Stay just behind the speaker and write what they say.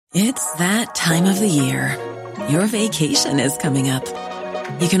It's that time of the year. Your vacation is coming up.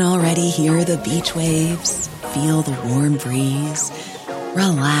 You can already hear the beach waves, feel the warm breeze,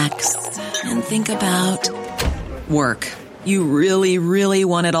 relax, and think about work. You really, really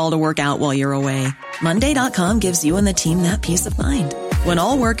want it all to work out while you're away. Monday.com gives you and the team that peace of mind. When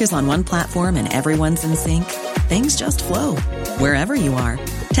all work is on one platform and everyone's in sync, things just flow. Wherever you are,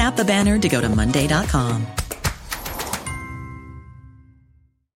 tap the banner to go to Monday.com.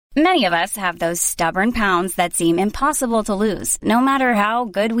 Many of us have those stubborn pounds that seem impossible to lose, no matter how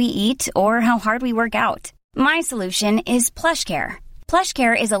good we eat or how hard we work out. My solution is PlushCare.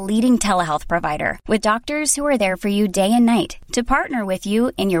 PlushCare is a leading telehealth provider with doctors who are there for you day and night to partner with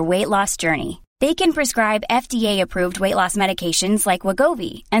you in your weight loss journey. They can prescribe FDA-approved weight loss medications like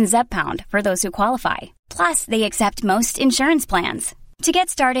Wegovy and Zepbound for those who qualify. Plus, they accept most insurance plans. To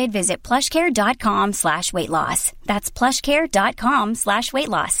get started, visit plushcare.com/weightloss. That's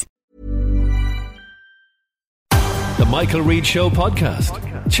plushcare.com/weightloss. The Michael Reid Show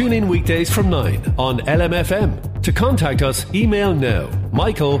podcast. Tune in weekdays from 9 on LMFM. To contact us, email now,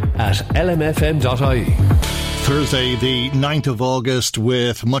 michael@lmfm.ie. Thursday, the 9th of August,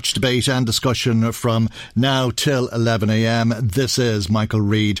 with much debate and discussion from now till 11 a.m. This is Michael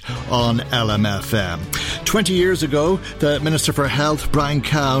Reid on LMFM. 20 years ago, the Minister for Health, Brian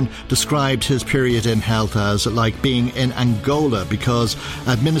Cowen, described his period in health as like being in Angola because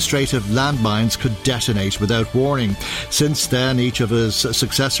administrative landmines could detonate without warning. Since then, each of his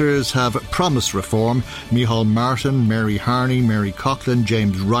successors have promised reform. Micheál Martin, Mary Harney, Mary Coughlin,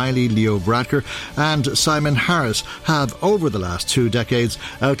 James Riley, Leo Varadkar and Simon Harris have, over the last 2 decades,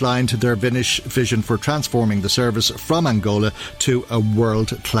 outlined their vision for transforming the service from Angola to a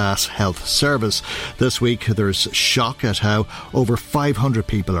world-class health service. This week, there's shock at how over 500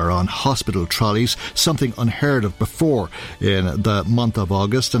 people are on hospital trolleys, something unheard of before in the month of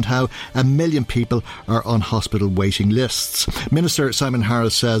August, and how 1 million people are on hospital waiting lists. Minister Simon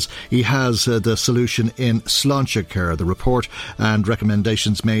Harris says he has the solution in Sláintecare, the report and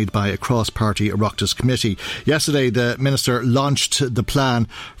recommendations made by a cross-party Oireachtas committee. Yesterday, the Minister launched the plan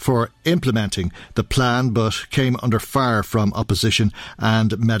for implementing the plan, but came under fire from opposition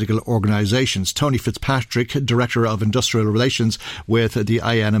and medical organisations. Tony Fitzpatrick, Director of Industrial Relations with the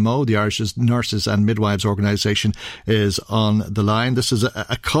INMO, the Irish Nurses and Midwives Organisation, is on the line. This is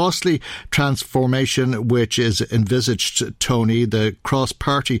a costly transformation which is envisaged, Tony. The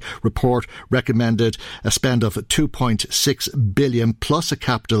cross-party report recommended a spend of 2.6 billion plus a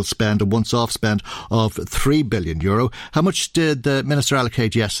capital spend, a once-off spend of €3 billion. How much did the Minister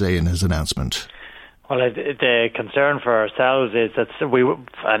allocate yesterday in his announcement? Well, the concern for ourselves is that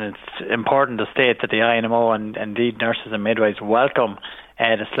and it's important to state that the INMO and indeed nurses and midwives welcome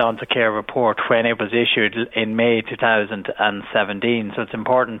the Sláintecare report when it was issued in May 2017. So it's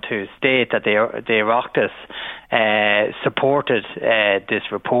important to state that the Oireachtas supported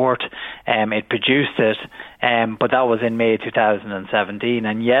this report. It produced it, but that was in May 2017.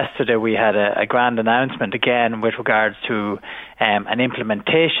 And yesterday we had a grand announcement again with regards to an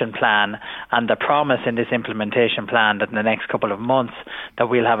implementation plan, and the promise in this implementation plan that in the next couple of months that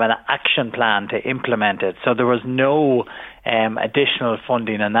we'll have an action plan to implement it. So there was no additional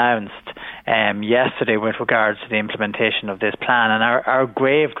funding announced yesterday with regards to the implementation of this plan. And our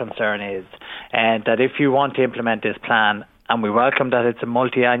grave concern is that if you want to implement this plan, and we welcome that it's a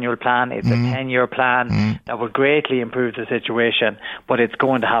multi-annual plan, it's a 10-year plan that will greatly improve the situation, but it's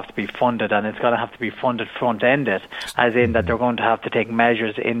going to have to be funded, and it's going to have to be funded front-ended, as in that they're going to have to take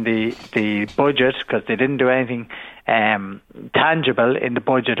measures in the budget, because they didn't do anything tangible in the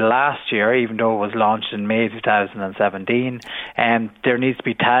budget last year, even though it was launched in May 2017. There needs to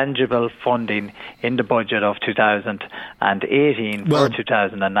be tangible funding in the budget of 2018 for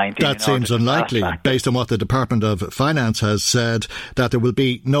 2019. That seems unlikely, based on what the Department of Finance has said, that there will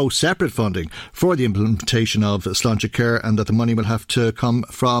be no separate funding for the implementation of Sláintecare, and that the money will have to come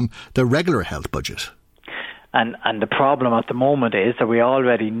from the regular health budget. And the problem at the moment is that we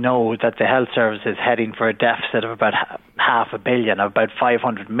already know that the health service is heading for a deficit of about $500 million, of about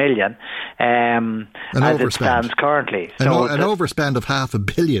 500 million, as it stands currently. An overspend of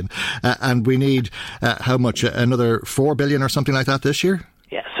 $500 million, and we need how much? Another $4 billion or something like that this year?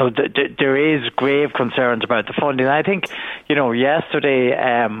 Yeah, so there is grave concerns about the funding. I think, yesterday,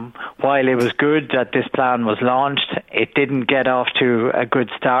 while it was good that this plan was launched, it didn't get off to a good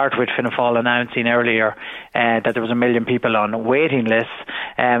start, with Fianna Fáil announcing earlier that there was 1 million people on waiting lists.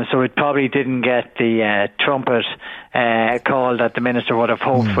 So it probably didn't get the trumpet call that the Minister would have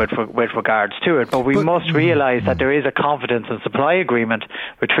hoped with regards to it. But we must realise that there is a confidence and supply agreement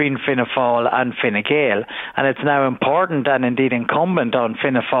between Fianna Fáil and Fine Gael, and it's now important and indeed incumbent on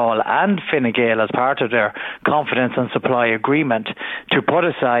Fianna Fáil and Fine Gael, as part of their confidence and supply agreement, to put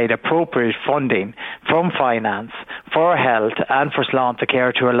aside appropriate funding from finance for health and for Sláinte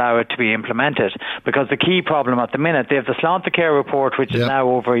Care to allow it to be implemented. Because the key problem at the minute, they have the Sláinte Care report, which is now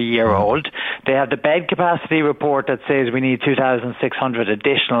over a year old. They have the bed capacity report that says we need 2,600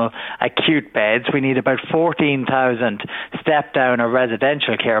 additional acute beds. We need about 14,000 step-down or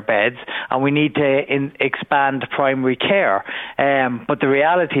residential care beds, and we need to expand primary care. But the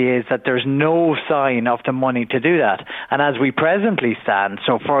reality is that there's no sign of the money to do that. And as we presently stand,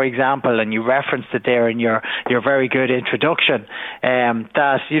 so for example, and you referenced it there in your very good introduction,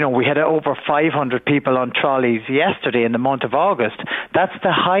 that we had over 500 people on trolleys yesterday in the month of August. That's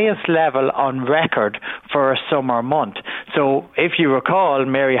the highest level on record for a summer month. So if you recall,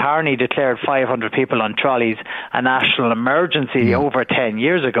 Mary Harney declared 500 people on trolleys a national emergency over 10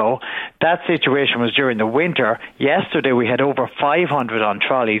 years ago. That situation was during the winter. Yesterday we had over 500 on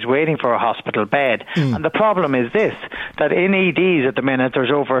trolleys waiting for a hospital bed. And the problem is this, that in EDs at the minute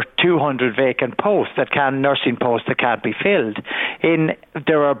there's over 200 vacant posts, nursing posts that can't be filled.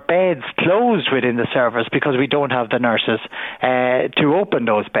 There are beds closed within the service because we don't have the nurses to open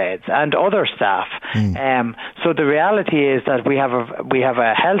those beds, and other staff. So the reality is that we have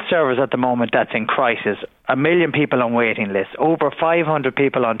a health service at the moment that's in crisis. 1 million people on waiting lists, over 500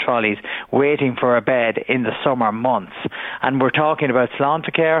 people on trolleys waiting for a bed in the summer months. And we're talking about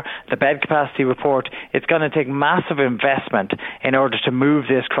Sláinte Care, the bed capacity report. It's going to take massive investment in order to move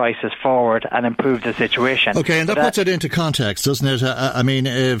this crisis forward and improve the situation. Okay, and that puts it into context, doesn't it? I mean,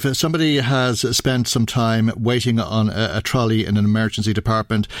 if somebody has spent some time waiting on a trolley in an emergency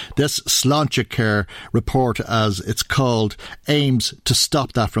department, this Sláinte Care report, as it's called, aims to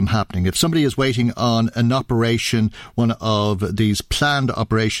stop that from happening. If somebody is waiting on an operation, one of these planned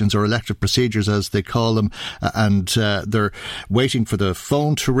operations or elective procedures as they call them, and they're waiting for the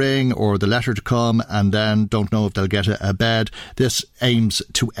phone to ring or the letter to come and then don't know if they'll get a bed, this aims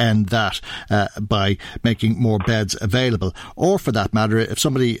to end that by making more beds available. Or for that matter, if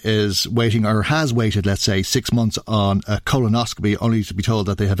somebody is waiting or has waited, let's say, 6 months on a colonoscopy only to be told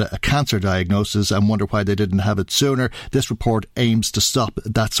that they have a cancer diagnosis and wonder why they didn't have it sooner, this report aims to stop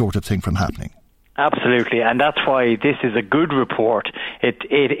that sort of thing from happening. Absolutely, and that's why this is a good report.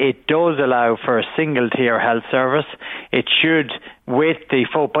 It does allow for a single-tier health service. It should, with the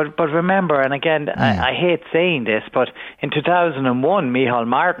but remember, and again, I hate saying this, but in 2001, Micheál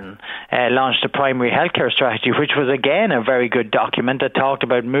Martin launched a primary healthcare strategy, which was again a very good document that talked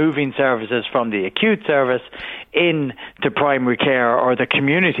about moving services from the acute service into primary care or the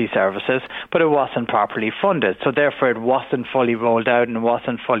community services, but it wasn't properly funded. So therefore it wasn't fully rolled out and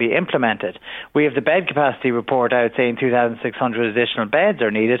wasn't fully implemented. We have the bed capacity report out saying 2,600 additional beds are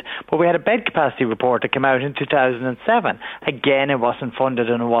needed, but we had a bed capacity report that came out in 2007. Again, it wasn't funded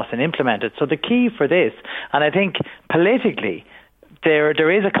and it wasn't implemented. So the key for this, and I think politically, there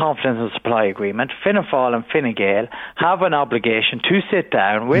is a confidence and supply agreement. Fianna Fáil and Fine Gael have an obligation to sit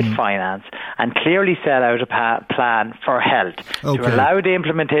down with finance and clearly set out a plan for health to allow the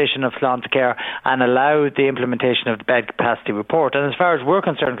implementation of Sláinte Care and allow the implementation of the bed capacity report. And as far as we're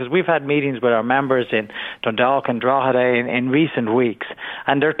concerned, because we've had meetings with our members in Dundalk and Drogheda in recent weeks,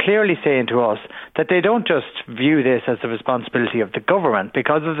 and they're clearly saying to us that they don't just view this as the responsibility of the government.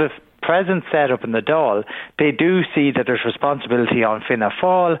 Because of the present setup in the Dáil, they do see that there's responsibility on Fianna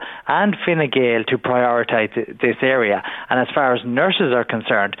Fáil and Fine Gael to prioritise this area. And as far as nurses are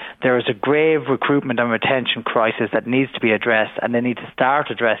concerned, there is a grave recruitment and retention crisis that needs to be addressed, and they need to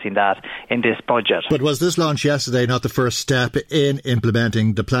start addressing that in this budget. But was this launch yesterday not the first step in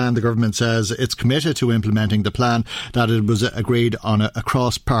implementing the plan? The government says it's committed to implementing the plan, that it was agreed on a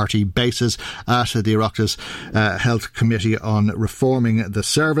cross-party basis at the Oireachtas Health Committee on reforming the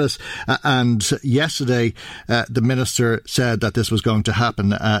service. And yesterday, the Minister said that this was going to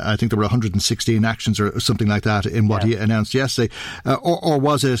happen. I think there were 116 actions or something like that in what he announced yesterday. Or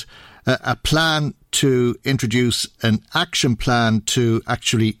was it a plan to introduce an action plan to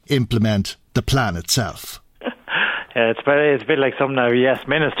actually implement the plan itself? It's a bit like some now, yes,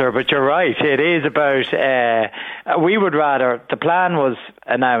 Minister, but you're right. It is about, we would rather, the plan was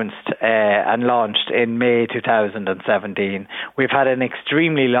announced and launched in May 2017. We've had an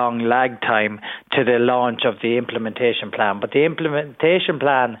extremely long lag time to the launch of the implementation plan, but the implementation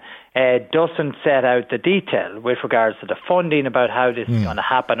plan doesn't set out the detail with regards to the funding about how this is going to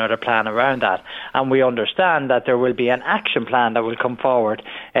happen or the plan around that. And we understand that there will be an action plan that will come forward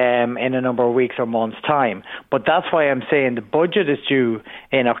in a number of weeks or months' time. But that's why I'm saying the budget is due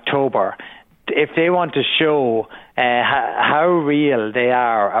in October. If they want to show how real they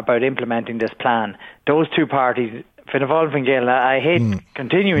are about implementing this plan, those two parties, Fianna Fáil and Gael, I hate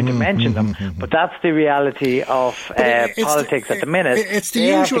continuing to mention them, but that's the reality of politics at the minute. It's the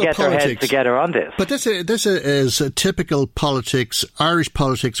they usual have to get politics. their heads together on this. But this is typical politics, Irish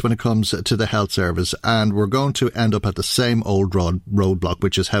politics when it comes to the health service, and we're going to end up at the same old roadblock,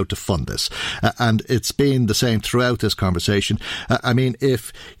 which is how to fund this. And it's been the same throughout this conversation. I mean,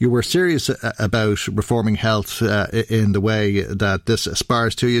 if you were serious about reforming health in the way that this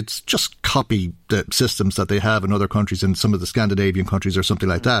aspires to, you'd just copy the systems that they have in other countries, in some of the Scandinavian countries or something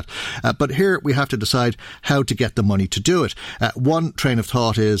like that. But here we have to decide how to get the money to do it. One train of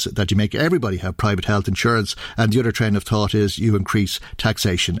thought is that you make everybody have private health insurance, and the other train of thought is you increase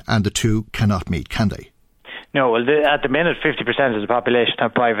taxation, and the two cannot meet, can they? No, well, at the minute, 50% of the population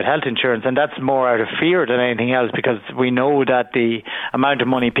have private health insurance, and that's more out of fear than anything else, because we know that the amount of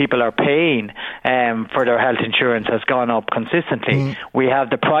money people are paying for their health insurance has gone up consistently. We have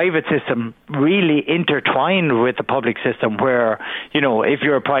the private system really intertwined with the public system, where, you know, if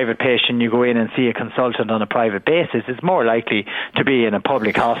you're a private patient, you go in and see a consultant on a private basis. It's more likely to be in a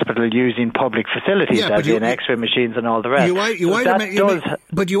public hospital using public facilities, as in X-ray machines and all the rest.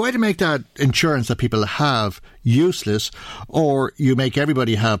 But you either make that insurance that people have useless, or you make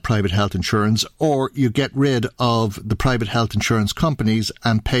everybody have private health insurance, or you get rid of the private health insurance companies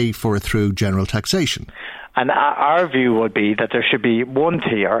and pay for it through general taxation. And our view would be that there should be one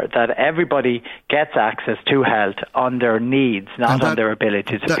tier, that everybody gets access to health on their needs, not on their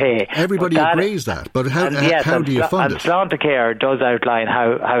ability to pay. Everybody agrees that, but how do you fund it? And Sláintecare does outline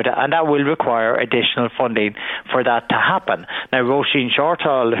how to, and that will require additional funding for that to happen. Now, Roisin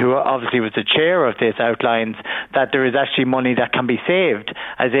Shortall, who obviously was the chair of this, outlines that there is actually money that can be saved,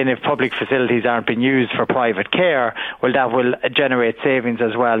 as in if public facilities aren't being used for private care, well, that will generate savings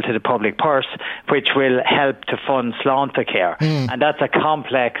as well to the public purse, which will help to fund Sláintecare. And that's a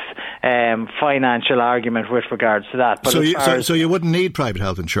complex financial argument with regards to that. But so you wouldn't need private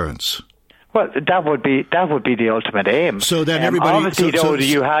health insurance? Well, that would be the ultimate aim. So then everybody, obviously,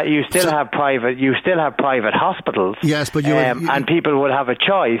 you still have private hospitals. Yes, but and people would have a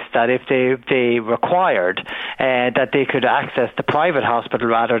choice that if they required that they could access the private hospital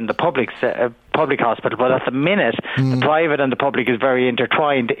rather than the public hospital. But at the minute, the private and the public is very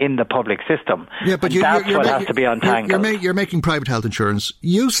intertwined in the public system. Yeah, but that's what has to be untangled. You're making private health insurance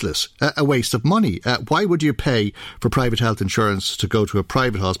useless, a waste of money. Why would you pay for private health insurance to go to a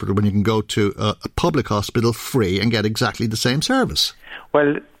private hospital when you can go to a public hospital free and get exactly the same service?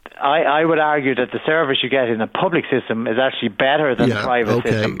 Well, I would argue that the service you get in the public system is actually better than the private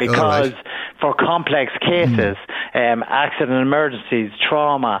system, because for complex cases, accident emergencies,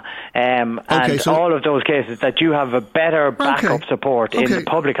 trauma, and all of those cases, that you have a better backup support in the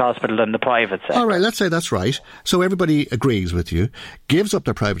public hospital than the private sector. All right, let's say that's right. So everybody agrees with you, gives up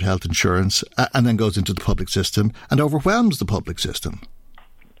their private health insurance, and then goes into the public system and overwhelms the public system.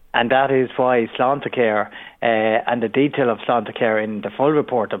 And that is why Sláintecare and the detail of Sláintecare in the full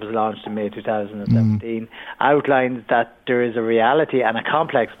report that was launched in May 2017 outlines that there is a reality and a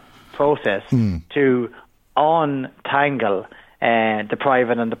complex process to untangle the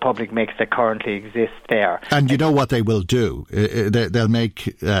private and the public mix that currently exists there. And you know what they will do? They'll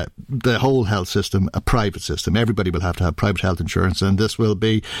make the whole health system a private system. Everybody will have to have private health insurance, and this will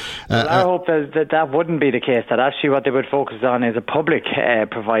be... well, I hope that wouldn't be the case, that actually what they would focus on is a public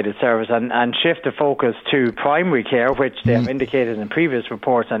provided service and shift the focus to primary care, which they have indicated in previous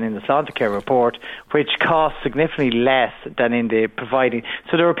reports and in the Sláintecare report, which costs significantly less than in the providing...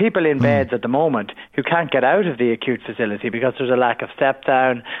 So there are people in beds at the moment who can't get out of the acute facility because there's a lack of step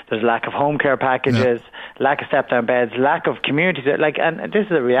down, there's a lack of home care packages, lack of step down beds, lack of communities. And this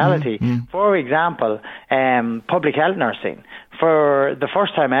is a reality. For example, public health nursing. For the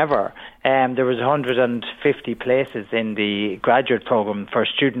first time ever, there was 150 places in the graduate programme for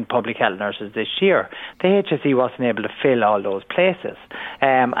student public health nurses this year. The HSE wasn't able to fill all those places,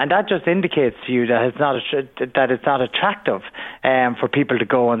 and that just indicates to you that it's not attractive for people to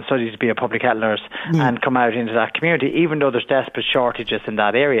go and study to be a public health nurse and come out into that community, even though there's desperate shortages in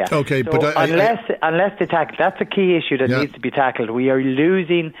that area. Okay, so but unless they tackle, that's a key issue that needs to be tackled. We are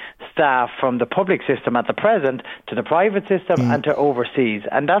losing staff from the public system at the present to the private system, and to overseas.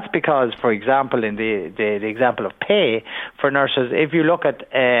 And that's because, for example, in the example of pay for nurses, if you look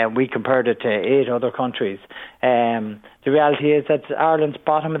at, we compared it to 8 other countries, the reality is that Ireland's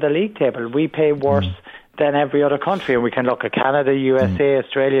bottom of the league table. We pay worse than every other country, and we can look at Canada, USA,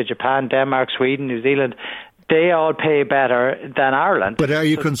 Australia, Japan, Denmark, Sweden, New Zealand. They all pay better than Ireland. But are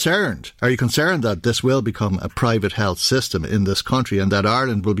you concerned? Are you concerned that this will become a private health system in this country and that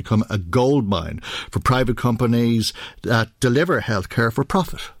Ireland will become a goldmine for private companies that deliver healthcare for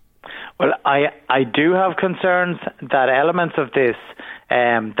profit? Well, I do have concerns that elements of this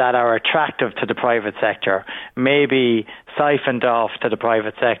that are attractive to the private sector may be siphoned off to the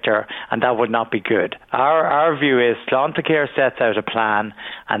private sector, and that would not be good. Our view is Sláintecare sets out a plan,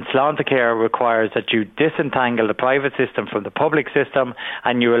 and Sláintecare requires that you disentangle the private system from the public system,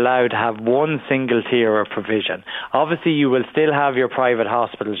 and you're allowed to have one single tier of provision. Obviously, you will still have your private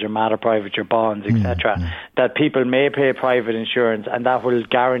hospitals, your Mater Private, your bonds, etc., that people may pay private insurance, and that will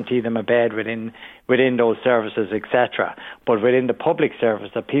guarantee them a bed within those services, etc. But within the public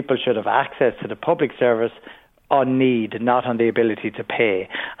service, that people should have access to the public service on need, not on the ability to pay.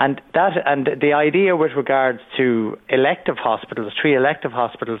 And the idea with regards to elective hospitals, 3 elective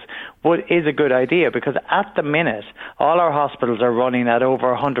hospitals, is a good idea, because at the minute all our hospitals are running at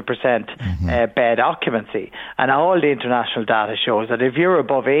over 100% bed occupancy, and all the international data shows that if you're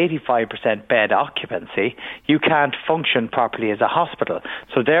above 85% bed occupancy, you can't function properly as a hospital.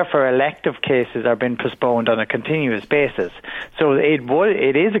 So therefore elective cases are being postponed on a continuous basis. So it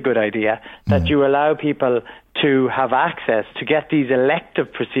is a good idea that you allow people to have access to get these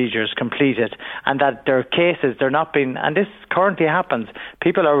elective procedures completed, and that their cases, they're not being, and this currently happens,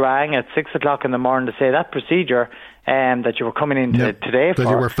 people are rang at 6 o'clock in the morning to say that procedure that you were coming in today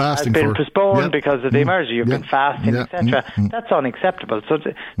for has been postponed because of the emergency, you've been fasting, etc. That's unacceptable. So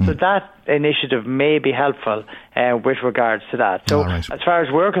that initiative may be helpful with regards to that. So as far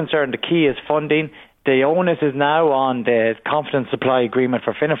as we're concerned, the key is funding. The onus is now on the confidence supply agreement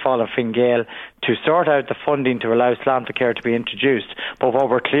for Fianna Fáil and Fine Gael to sort out the funding to allow Sláintecare to be introduced. But what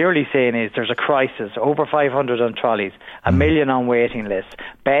we're clearly saying is there's a crisis, over 500 on trolleys, 1 million on waiting lists,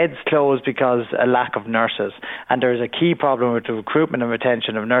 beds closed because a lack of nurses, and there's a key problem with the recruitment and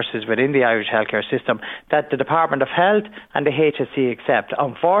retention of nurses within the Irish healthcare system that the Department of Health and the HSE accept.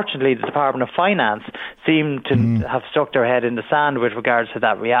 Unfortunately, the Department of Finance seem to have stuck their head in the sand with regards to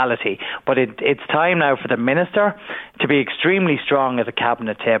that reality. But it's time now for the Minister to be extremely strong at the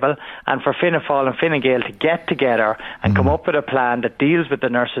Cabinet table, and for Fianna Fáil and Fine Gael to get together and come up with a plan that deals with the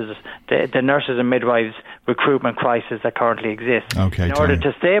nurses and midwives recruitment crisis that currently exists in order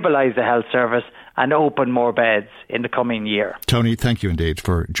to stabilise the health service and open more beds in the coming year. Tony, thank you indeed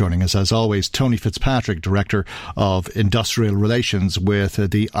for joining us. As always, Tony Fitzpatrick, Director of Industrial Relations with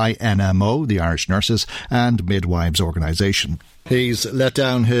the INMO, the Irish Nurses and Midwives Organisation. He's let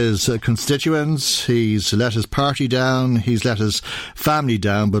down his constituents, he's let his party down, he's let his family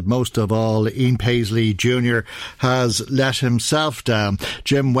down, but most of all, Ian Paisley Jr. has let himself down.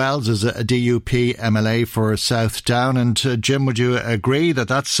 Jim Wells is a DUP MLA for South Down, and Jim, would you agree that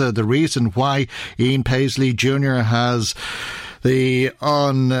that's the reason why Ian Paisley Jr. has the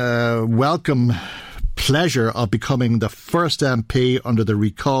unwelcome pleasure of becoming the first MP under the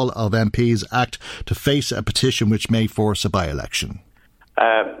Recall of MPs Act to face a petition which may force a by-election?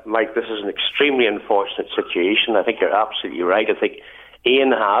 Mike, this is an extremely unfortunate situation. I think you're absolutely right. I think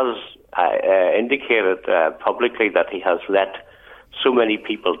Ian has indicated publicly that he has let so many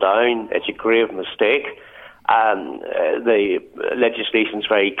people down. It's a grave mistake. The legislation is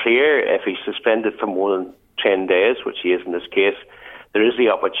very clear. If he's suspended for more than 10 days, which he is in this case, there is the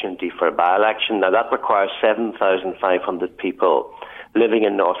opportunity for a by-election. Now, that requires 7,500 people living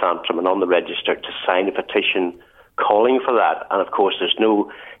in North Antrim and on the register to sign a petition calling for that. And, of course, there's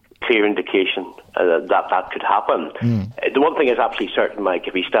no clear indication that could happen. The one thing is absolutely certain, Mike,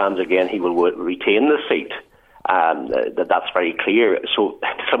 if he stands again, he will retain the seat. That's very clear. So,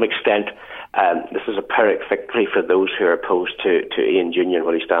 to some extent, this is a Pyrrhic victory for those who are opposed to Ian Jr. and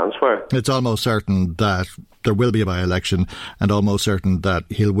what he stands for. It's almost certain that there will be a by-election, and almost certain that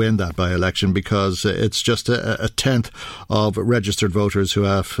he'll win that by-election, because it's just a tenth of registered voters who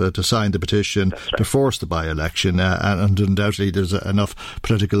have to sign the petition to force the by-election, and undoubtedly there's enough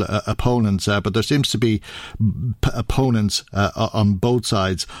political opponents, but there seems to be opponents on both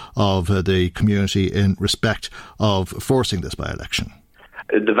sides of the community in respect of forcing this by-election.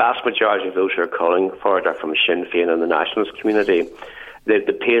 The vast majority of those who are calling for it are from Sinn Féin and the nationalist community.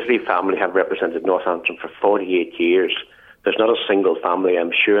 The Paisley family have represented North Antrim for 48 years. There's not a single family, I'm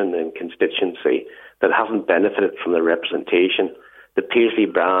sure, in the constituency that hasn't benefited from the representation. The Paisley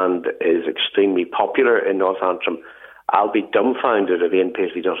brand is extremely popular in North Antrim, I'll be dumbfounded if Ian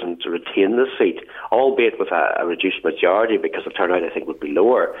Paisley doesn't retain the seat, albeit with a reduced majority, because the turnout, I think, would be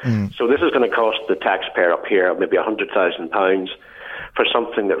lower. So this is going to cost the taxpayer up here maybe £100,000 for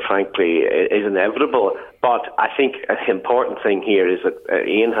something that, frankly, is inevitable. But I think the important thing here is that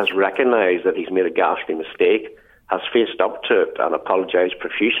Ian has recognised that he's made a ghastly mistake, has faced up to it and apologised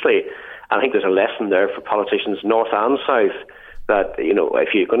profusely. I think there's a lesson there for politicians north and south, that, you know, if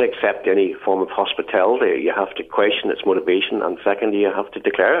you're going to accept any form of hospitality, you have to question its motivation, and secondly, you have to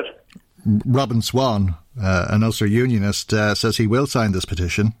declare it. Robin Swan, an Ulster Unionist, says he will sign this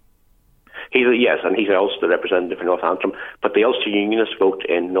petition. Yes, and he's also the representative for North Antrim, but the Ulster Unionist vote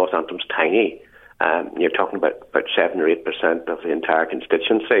in North Antrim's tiny. You're talking about 7 or 8% of the entire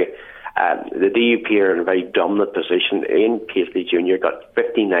constituency. The DUP are in a very dominant position. Ian Paisley Jr. got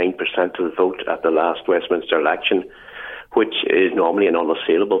 59% of the vote at the last Westminster election, which is normally an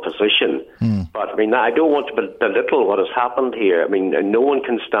unassailable position. But, I mean, I don't want to belittle what has happened here. I mean, no one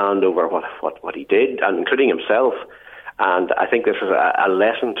can stand over what he did, and including himself. And I think this is a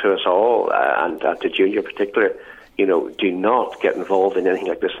lesson to us all, and to Junior in particular. You know, do not get involved in anything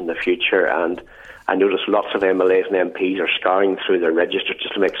like this in the future. And I notice lots of MLAs and MPs are scouring through their register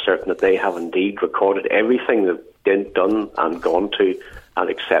just to make certain that they have indeed recorded everything that they've done and gone to and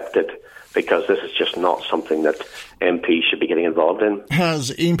accepted, because this is just not something that MPs should be getting involved in.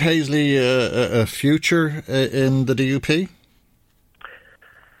 Has Ian Paisley a future in the DUP?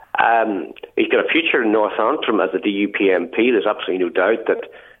 He's got a future in North Antrim as a DUP MP. There's absolutely no doubt that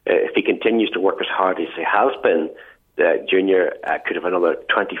if he continues to work as hard as he has been, Junior could have another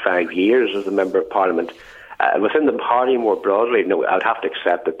 25 years as a Member of Parliament. Within the party more broadly, no, I'd have to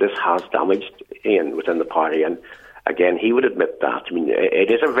accept that this has damaged Ian within the party, and again, he would admit that. I mean,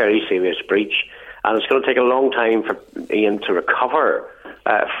 it is a very serious breach, and it's going to take a long time for Ian to recover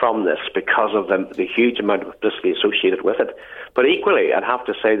from this because of the huge amount of publicity associated with it. But equally, I'd have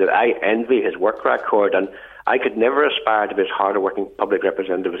to say that I envy his work record, and I could never aspire to be as hard a working public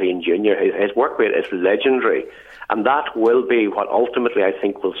representative as Ian Jr. His work rate is legendary, and that will be what ultimately I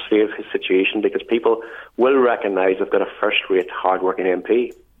think will save his situation, because people will recognise they've got a first-rate, hard-working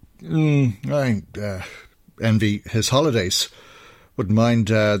MP. I envy his holidays. Wouldn't mind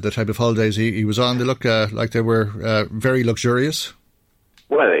the type of holidays he was on. They look like they were very luxurious.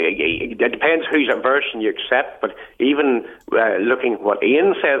 Well, it depends whose version you accept, but even looking at what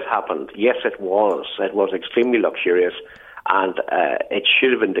Ian says happened, yes, it was extremely luxurious, and it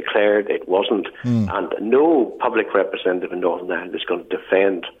should have been declared it wasn't. And no public representative in Northern Ireland is going to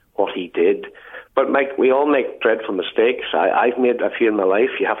defend what he did. But Mike, we all make dreadful mistakes. I've made a few in my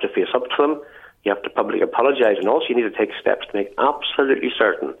life. You have to face up to them. You have to publicly apologise, and also you need to take steps to make absolutely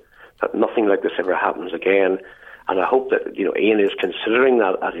certain that nothing like this ever happens again. And I hope that, you know, Ian is considering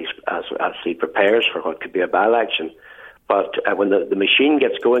that as he prepares for what could be a by-election. But when the machine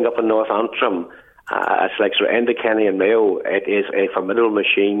gets going up in North Antrim, it's like sort of Enda Kenny and Mayo. It is a formidable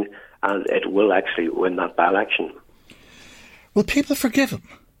machine, and it will actually win that by-election. Will people forgive him?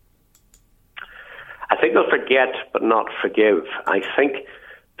 I think they'll forget, but not forgive. I think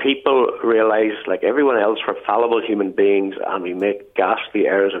people realise, like everyone else, we're fallible human beings, and we make ghastly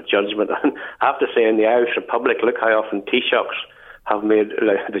errors of judgment. And I have to say, in the Irish Republic, look how often Taoiseachs have made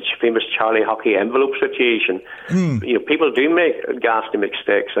the famous Charlie Hockey envelope situation. You know, people do make ghastly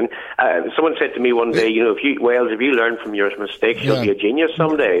mistakes. And someone said to me one day, you know, if you learn from your mistakes, you'll be a genius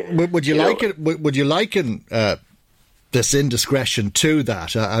someday. Would you liken this indiscretion to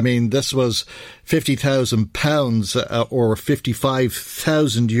that? I mean, this was £50,000 or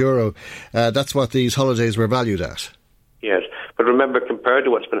 €55,000. That's what these holidays were valued at. Yes, but remember, compared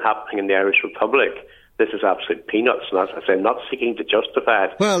to what's been happening in the Irish Republic, this is absolute peanuts. And as I say, I'm not seeking to justify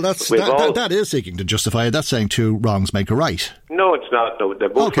it. Well, that is seeking to justify it. That's saying two wrongs make a right. No, it's not. No, they're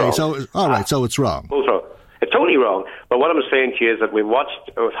both wrong. Okay, all right, so it's wrong. Both wrong. It's totally wrong. But what I'm saying to you is that we watched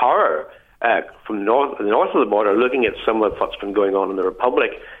with horror from the north of the border, looking at some of what's been going on in the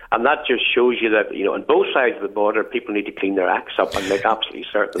Republic, and that just shows you that, you know, on both sides of the border, people need to clean their acts up and make absolutely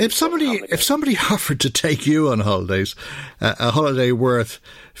certain. If somebody offered to take you on holidays, a holiday worth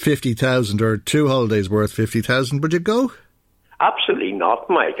 50,000 or two holidays worth 50,000, would you go? Absolutely not,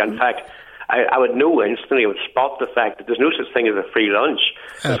 Mike. In fact, I would know instantly. I would spot the fact that there's no such thing as a free lunch.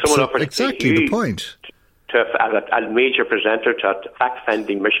 Someone offered exactly to take you the point. As a major presenter to a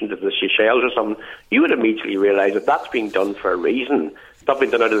fact-finding mission to the Seychelles or something, you would immediately realise that that's being done for a reason. It's not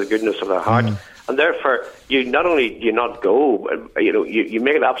being done out of the goodness of their heart. And therefore, you not only do you not go, you know, you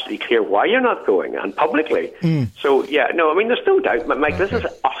make it absolutely clear why you're not going, and publicly. So, yeah, no, I mean, there's no doubt, Mike, this is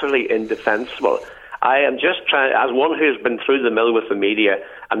utterly indefensible. I am just trying, as one who's been through the mill with the media,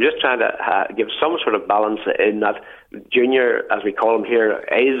 I'm just trying to give some sort of balance in that Junior, as we call him here,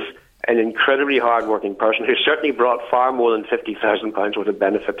 is an incredibly hard-working person who certainly brought far more than £50,000 worth of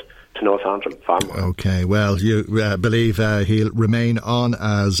benefit to North Antrim far more. OK, well, you believe he'll remain on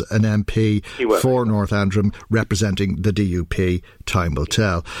as an MP for North Antrim, representing the DUP. Time will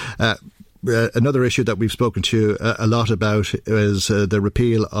tell. Another issue that we've spoken to you a lot about is the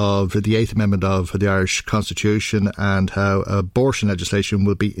repeal of the 8th Amendment of the Irish Constitution and how abortion legislation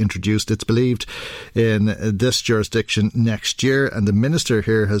will be introduced. It's believed in this jurisdiction next year, and the Minister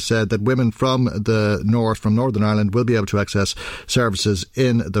here has said that women from the north, from Northern Ireland, will be able to access services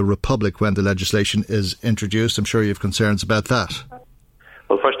in the Republic when the legislation is introduced. I'm sure you have concerns about that.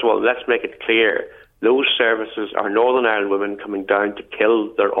 Well, first of all, let's make it clear. Those services are Northern Ireland women coming down to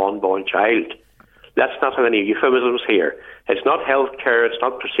kill their unborn child. Let's not have any euphemisms here. It's not health care, it's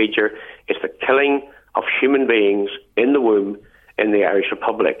not procedure, it's the killing of human beings in the womb in the Irish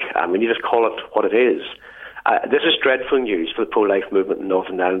Republic. I mean, you just call it what it is. This is dreadful news for the pro-life movement in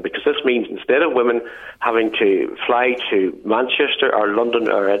Northern Ireland, because this means instead of women having to fly to Manchester or London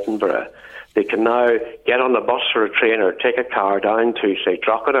or Edinburgh, they can now get on a bus or a train or take a car down to, say,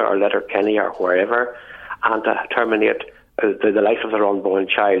 Drogheda or Letterkenny or wherever and terminate the life of their unborn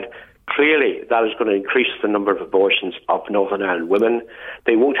child. Clearly, that is going to increase the number of abortions of Northern Ireland women.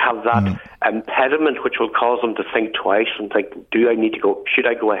 They won't have that impediment which will cause them to think twice and think, should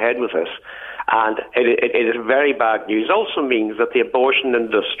I go ahead with this? And it is very bad news. It also means that the abortion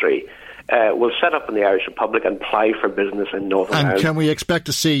industry will set up in the Irish Republic and apply for business in Northern Ireland. And can we expect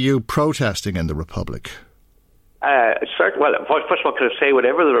to see you protesting in the Republic? Well, first of all, can I say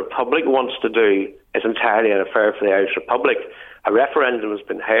whatever the Republic wants to do is entirely an affair for the Irish Republic. A referendum has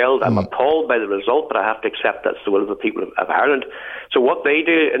been held. I'm appalled by the result, but I have to accept that's the will of the people of Ireland. So what they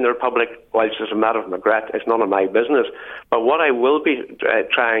do in the Republic, whilst it's a matter of regret, it's none of my business. But what I will be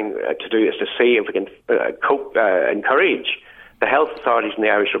trying to do is to see if we can encourage the health authorities in the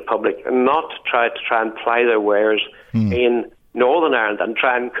Irish Republic and not try and ply their wares in Northern Ireland and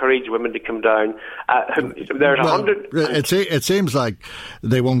try and encourage women to come down. There's 100... It seems like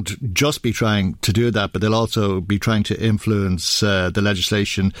they won't just be trying to do that, but they'll also be trying to influence the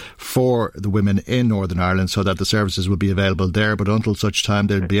legislation for the women in Northern Ireland so that the services will be available there, but until such time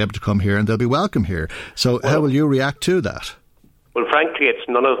they'll be able to come here and they'll be welcome here. So how will you react to that? Well, frankly, it's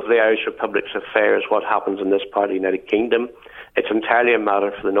none of the Irish Republic's affairs what happens in this part of the United Kingdom. It's entirely a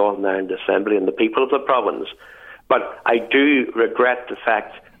matter for the Northern Ireland Assembly and the people of the province. But I do regret the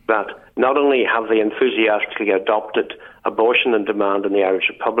fact that not only have they enthusiastically adopted abortion on demand in the Irish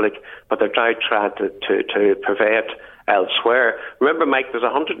Republic, but they're now trying to purvey it elsewhere. Remember, Mike, there's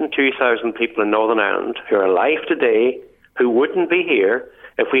 102,000 people in Northern Ireland who are alive today who wouldn't be here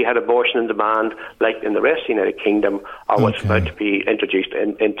if we had abortion on demand like in the rest of the United Kingdom or what's about to be introduced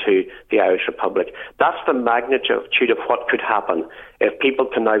into the Irish Republic. That's the magnitude of what could happen if people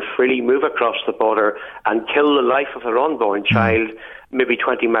can now freely move across the border and kill the life of their unborn child maybe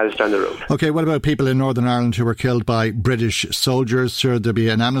 20 miles down the road. OK, what about people in Northern Ireland who were killed by British soldiers? Should there be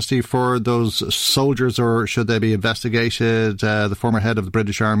an amnesty for those soldiers or should they be investigated? The former head of the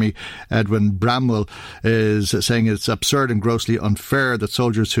British Army, Edwin Bramwell, is saying it's absurd and grossly unfair that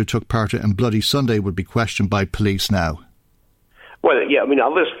soldiers who took part in Bloody Sunday would be questioned by police now. Well, yeah, I mean,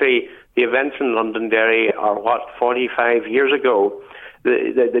 obviously the events in Londonderry are, 45 years ago.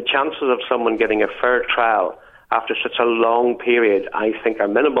 The chances of someone getting a fair trial after such a long period, I think, are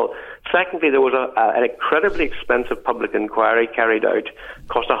minimal. Secondly, there was an incredibly expensive public inquiry carried out,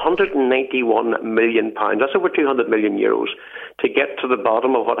 cost £191 million, that's over 200 million euros, to get to the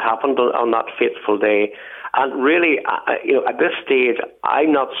bottom of what happened on that fateful day. And really, at this stage,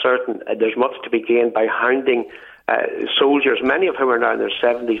 I'm not certain there's much to be gained by hounding soldiers, many of whom are now in their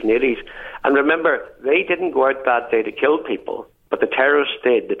 70s and 80s. And remember, they didn't go out that day to kill people, but the terrorists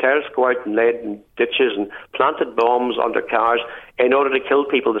did. The terrorists go out and laid in ditches and planted bombs under cars in order to kill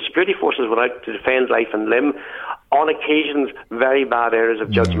people. The security forces went out to defend life and limb. On occasions, very bad errors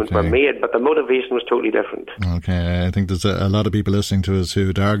of judgment were made, but the motivation was totally different. OK, I think there's a lot of people listening to us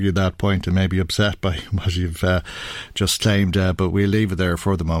who'd argue that point and may be upset by what you've just claimed, but we'll leave it there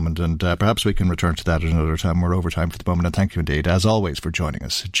for the moment and perhaps we can return to that at another time. We're over time for the moment, and thank you indeed, as always, for joining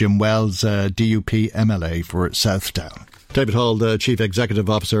us. Jim Wells, DUP MLA for South Down. David Hall, the Chief Executive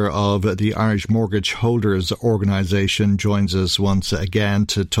Officer of the Irish Mortgage Holders Organisation, joins us once again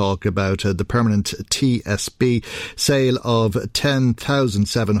to talk about the permanent TSB sale of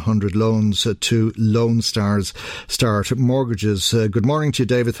 10,700 loans to Lone Stars Start Mortgages. Good morning to you,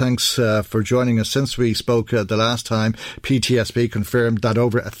 David. Thanks for joining us. Since we spoke the last time, PTSB confirmed that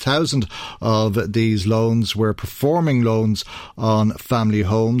over 1,000 of these loans were performing loans on family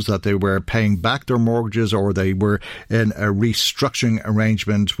homes, that they were paying back their mortgages or they were in a restructuring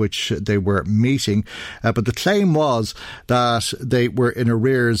arrangement which they were meeting. But the claim was that they were in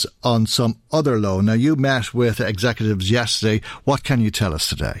arrears on some other loan. Now, you met with executives yesterday. What can you tell us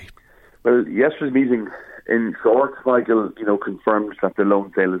today? Well, yesterday's meeting in short, Michael, confirmed that the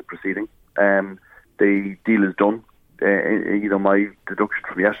loan sale is proceeding. The deal is done. My deduction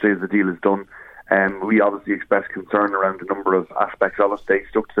from yesterday is the deal is done. We obviously expressed concern around a number of aspects of it. They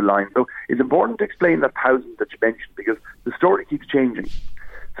stuck to the line. So it's important to explain that 1,000 that you mentioned, because the story keeps changing.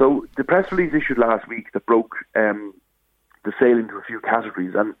 So the press release issued last week that broke the sale into a few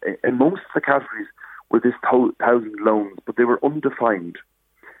categories, and most of the categories were this 1,000 loans, but they were undefined.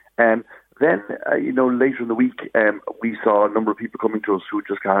 Then, later in the week, we saw a number of people coming to us who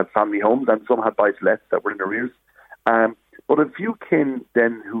just had family homes, and some had buy-to-lets that were in arrears. But a few came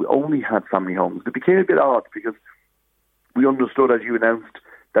then who only had family homes. It became a bit odd because we understood, as you announced,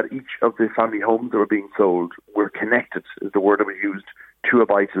 that each of the family homes that were being sold were connected, is the word that was used, to a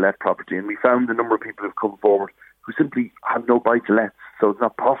buy-to-let property. And we found a number of people who've come forward who simply have no buy-to-lets, so it's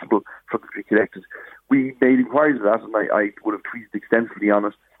not possible for them to be connected. We made inquiries of that, and I would have tweeted extensively on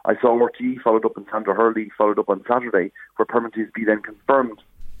it. I saw RTE followed up, and Sandra Hurley followed up on Saturday, where Permanent TSB then confirmed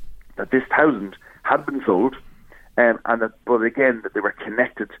that this 1,000 had been sold, but again, that they were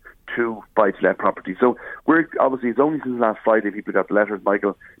connected to buy-to-let property. So we're obviously, it's only since last Friday people got the letters,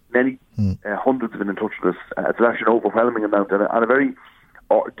 Michael. Many hundreds have been in touch with us. It's actually an overwhelming amount, and a very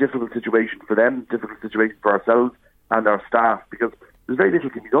difficult situation for them, difficult situation for ourselves and our staff, because there's very little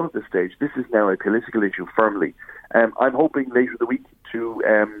can be done at this stage. This is now a political issue firmly. I'm hoping later in the week to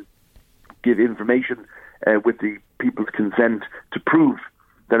give information with the people's consent to prove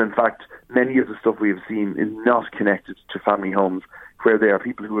that in fact many of the stuff we have seen is not connected to family homes, where there are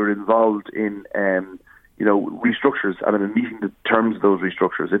people who are involved in restructures and have been meeting the terms of those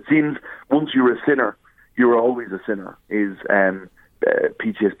restructures. It seems once you're a sinner, you're always a sinner, is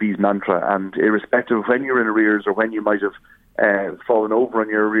PTSB's mantra, and irrespective of when you're in arrears or when you might have fallen over on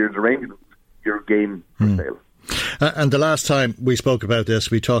your arrears arrangements, you're game for sale. And the last time we spoke about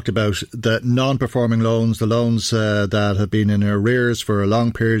this, we talked about the non-performing loans, the loans that have been in arrears for a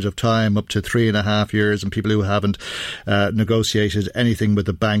long period of time, up to 3.5 years, and people who haven't negotiated anything with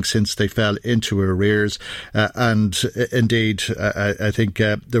the bank since they fell into arrears. And indeed, I think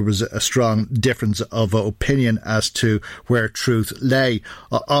there was a strong difference of opinion as to where truth lay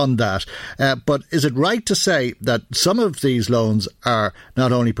on that. But is it right to say that some of these loans are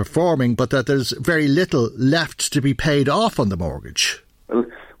not only performing, but that there's very little left to be paid off on the mortgage? Well,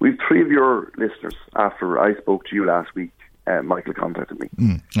 we've 3 of your listeners, after I spoke to you last week, Michael contacted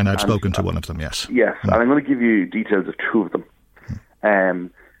me. And I've spoken to one of them, yes. Yes, and I'm going to give you details of 2 of them.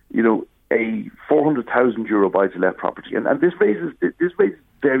 A €400,000 buy-to-let property, and this raises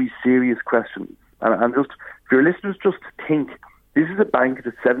very serious questions. And just for your listeners, just think, this is a bank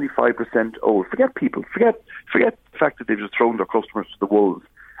that's 75% old. Forget people. Forget the fact that they've just thrown their customers to the wolves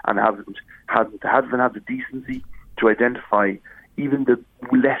and haven't had the decency to identify even the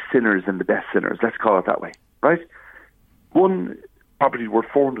less sinners than the best sinners. Let's call it that way, right? One property worth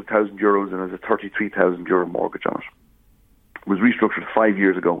 €400,000 and has a €33,000 mortgage on it. Was restructured 5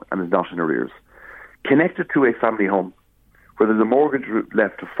 years ago and is not in arrears. Connected to a family home where there's a mortgage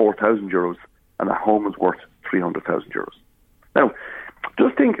left of €4,000 and the home is worth €300,000. Now,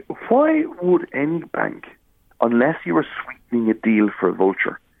 just think, why would any bank, unless you were sweetening a deal for a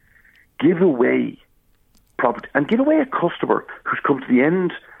vulture, give away property and give away a customer who's come to the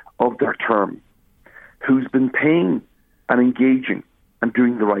end of their term, who's been paying and engaging and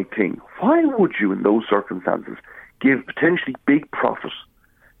doing the right thing? Why would you, in those circumstances, give potentially big profit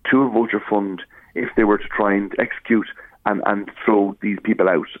to a vulture fund if they were to try and execute and throw these people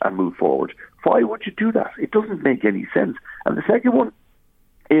out and move forward? Why would you do that? It doesn't make any sense. And the second one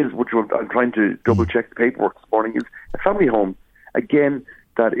is, which I'm trying to double check the paperwork this morning, is a family home, again,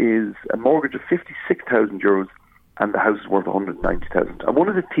 that is a mortgage of €56,000 and the house is worth €190,000. And one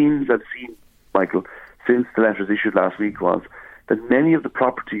of the themes I've seen, Michael, since the letters issued last week was that many of the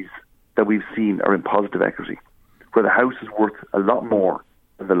properties that we've seen are in positive equity, where the house is worth a lot more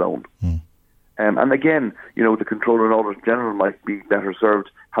than the loan. And again, the Controller and Auditor General might be better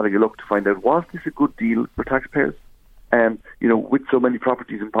served having a look to find out, was this a good deal for taxpayers? with so many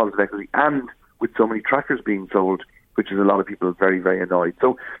properties in positive equity and with so many trackers being sold, which is a lot of people very, very annoyed.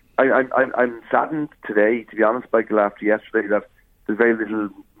 So I'm saddened today, to be honest, Michael, after yesterday, that there's very little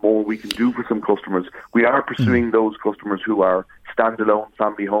more we can do for some customers. We are pursuing those customers who are standalone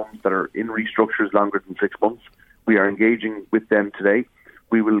family homes that are in restructures longer than 6 months. We are engaging with them today.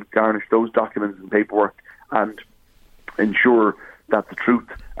 We will garnish those documents and paperwork and ensure that the truth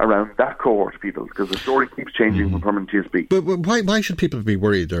around that cohort of people, because the story keeps changing from permanent TSB. But why should people be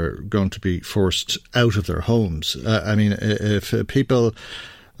worried they're going to be forced out of their homes? If people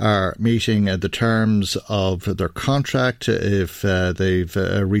are meeting the terms of their contract, if they've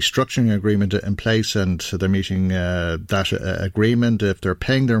a restructuring agreement in place and they're meeting that agreement, if they're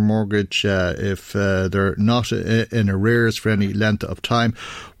paying their mortgage, if they're not in arrears for any length of time,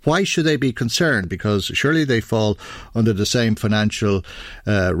 why should they be concerned? Because surely they fall under the same financial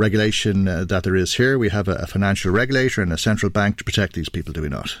regulation that there is here. We have a financial regulator and a central bank to protect these people, do we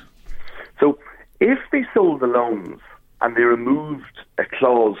not? So if they sold the loans and they removed a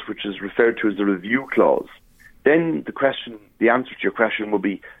clause which is referred to as the review clause, then the answer to your question would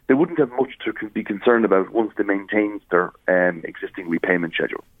be they wouldn't have much to be concerned about once they maintained their existing repayment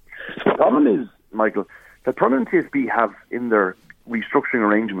schedule. The problem is, Michael, that Permanent TSB have in their restructuring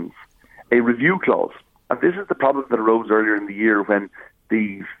arrangements a review clause, and this is the problem that arose earlier in the year when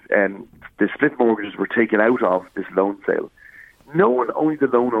the split mortgages were taken out of this loan sale. No one, only the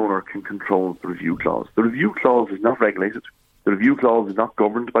loan owner, can control the review clause. The review clause is not regulated. The review clause is not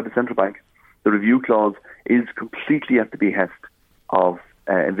governed by the central bank. The review clause is completely at the behest of,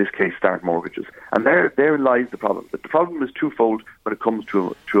 in this case, Start Mortgages. And there lies the problem. But the problem is twofold when it comes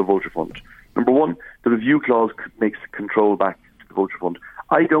to a voucher fund. Number one, the review clause makes control back to the voucher fund.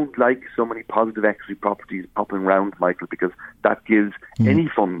 I don't like so many positive equity properties popping around, Michael, because that gives any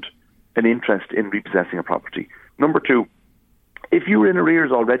fund an interest in repossessing a property. Number two, if you're in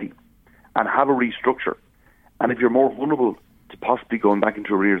arrears already and have a restructure, and if you're more vulnerable to possibly going back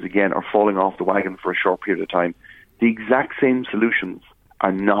into arrears again or falling off the wagon for a short period of time, the exact same solutions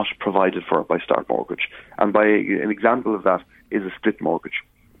are not provided for by Start Mortgage. And by an example of that is a split mortgage.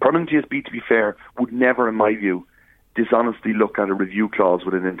 Permanent TSB, to be fair, would never, in my view, dishonestly look at a review clause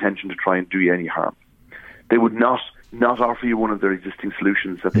with an intention to try and do you any harm. They would not offer you one of their existing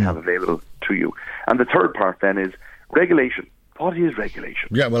solutions that they have available to you. And the third part then is regulation. What is regulation?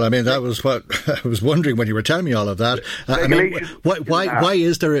 Yeah, well, I mean, that was what I was wondering when you were telling me all of that. Why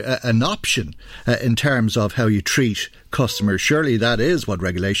is there an option in terms of how you treat customers? Surely that is what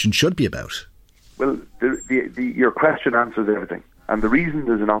regulation should be about. Well, your question answers everything. And the reason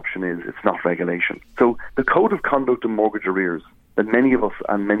there's an option is it's not regulation. So the Code of Conduct and Mortgage Arrears that many of us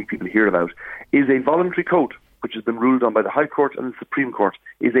and many people hear about is a voluntary code, which has been ruled on by the High Court and the Supreme Court,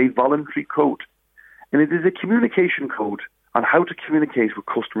 is a voluntary code. And it is a communication code on how to communicate with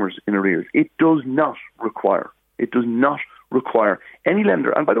customers in arrears. It does not require any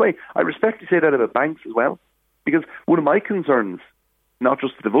lender. And by the way, I respectfully say that about banks as well, because one of my concerns, not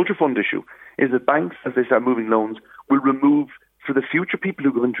just the Vulture Fund issue, is that banks, as they start moving loans, will remove, for the future people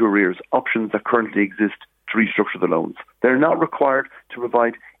who go into arrears, options that currently exist to restructure the loans. They're not required to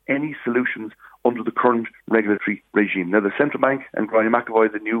provide any solutions under the current regulatory regime. Now, the Central Bank and Brian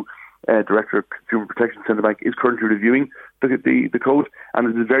McAvoy, the new Director of Consumer Protection Central Bank, is currently reviewing the code and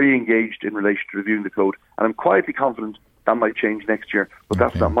is very engaged in relation to reviewing the code. And I'm quietly confident that might change next year, but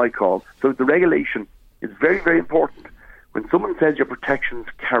that's not my call. So the regulation is very, very important. When someone says your protections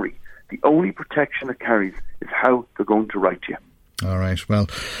carry, the only protection it carries is how they're going to write to you. All right. Well,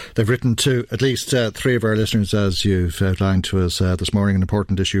 they've written to at least three of our listeners, as you've outlined to us this morning, an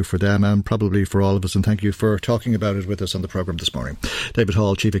important issue for them and probably for all of us. And thank you for talking about it with us on the programme this morning. David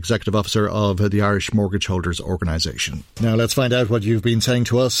Hall, Chief Executive Officer of the Irish Mortgage Holders Organisation. Now let's find out what you've been saying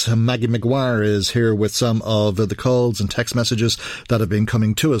to us. Maggie McGuire is here with some of the calls and text messages that have been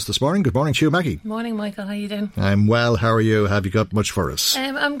coming to us this morning. Good morning to you, Maggie. Morning, Michael. How are you doing? I'm well. How are you? Have you got much for us?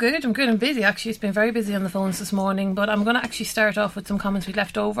 I'm good. I'm busy, actually. It's been very busy on the phones this morning, but I'm going to actually start off with some comments we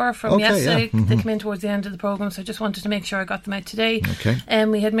left over from yesterday. Yeah. They came in towards the end of the programme, so I just wanted to make sure I got them out today. Okay.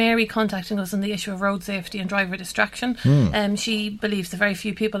 We had Mary contacting us on the issue of road safety and driver distraction. She believes that very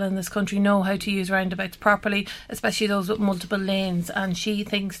few people in this country know how to use roundabouts properly, especially those with multiple lanes, and she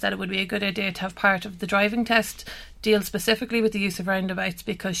thinks that it would be a good idea to have part of the driving test deals specifically with the use of roundabouts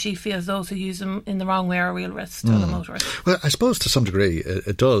because she feels those who use them in the wrong way are a real risk to other motorists. Well, I suppose to some degree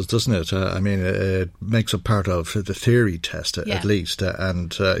it does, doesn't it? It makes up part of the theory test at least,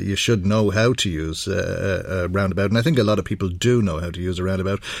 and you should know how to use a roundabout. And I think a lot of people do know how to use a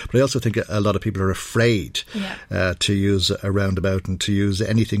roundabout, but I also think a lot of people are afraid to use a roundabout and to use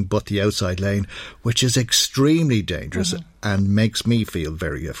anything but the outside lane, which is extremely dangerous. And makes me feel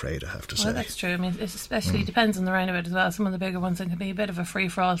very afraid, I have to say. Well, that's true. I mean, it especially depends on the roundabout as well. Some of the bigger ones can be a bit of a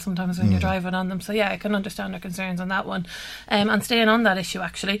free-for-all sometimes when you're driving on them. So, yeah, I can understand their concerns on that one. And staying on that issue,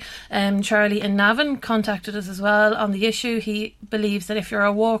 actually, Charlie in Navan contacted us as well on the issue. He believes that if you're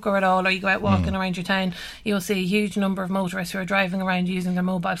a walker at all or you go out walking around your town, you'll see a huge number of motorists who are driving around using their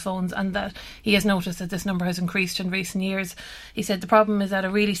mobile phones, and that he has noticed that this number has increased in recent years. He said the problem is at a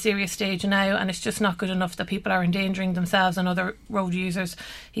really serious stage now, and it's just not good enough that people are endangering themselves and other road users.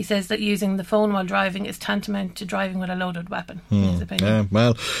 He says that using the phone while driving is tantamount to driving with a loaded weapon, in his opinion.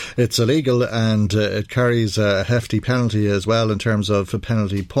 Well, it's illegal and it carries a hefty penalty as well in terms of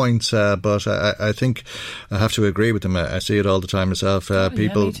penalty points, but I think I have to agree with him. I see it all the time myself.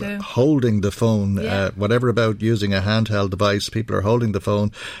 People holding the phone, whatever about using a handheld device, people are holding the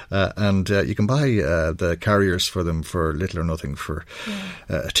phone, and you can buy the carriers for them for little or nothing, for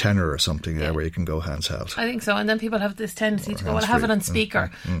a tenner or something, where you can go hands held. I think so. And then people have this tendency to go, well, have it on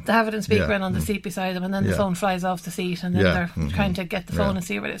speaker. They have it on speaker and on the seat beside them, and then the phone flies off the seat, and then they're trying to get the phone and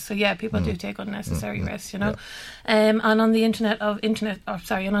see where it is. So people do take unnecessary risks, and on the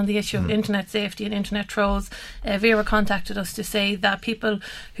on the issue of internet safety and internet trolls, Vera contacted us to say that people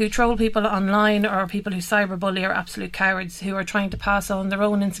who troll people online or people who cyberbully are absolute cowards who are trying to pass on their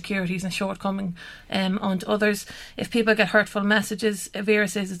own insecurities and shortcomings onto others. If people get hurtful messages, Vera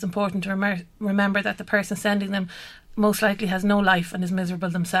says it's important to remember that the person sending them most likely has no life and is miserable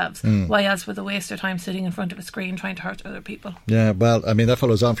themselves. Why else would they waste their time sitting in front of a screen trying to hurt other people? Yeah, well, I mean, that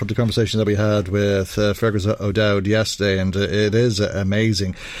follows on from the conversation that we had with Fergus O'Dowd yesterday, and it is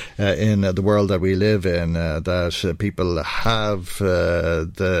amazing in the world that we live in that people have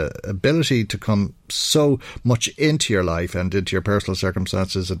the ability to come so much into your life and into your personal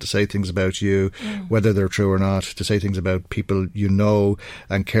circumstances and to say things about you, whether they're true or not, to say things about people you know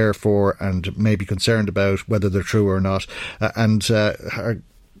and care for and may be concerned about, whether they're true or not, and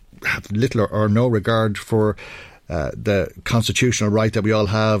have little or no regard for the constitutional right that we all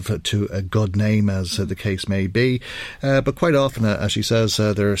have to a good name, as the case may be. But quite often, as she says,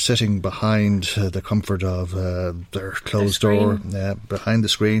 they're sitting behind the comfort of their closed door, behind the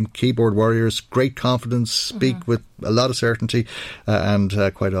screen, keyboard warriors, great confidence, speak with a lot of certainty, and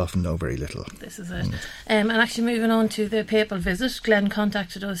quite often know very little. This is it. And actually, moving on to the papal visit, Glenn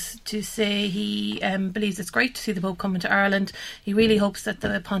contacted us to say he believes it's great to see the Pope coming to Ireland. He really hopes that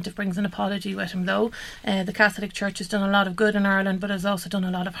the Pontiff brings an apology with him, though. The Catholic Church has done a lot of good in Ireland, but has also done a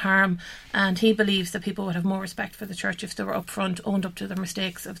lot of harm, and he believes that people would have more respect for the Church if they were upfront, owned up to their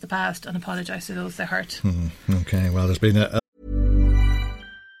mistakes of the past and apologised to those they hurt. Okay, well, there's been a...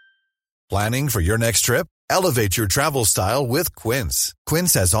 Planning for your next trip? Elevate your travel style with Quince.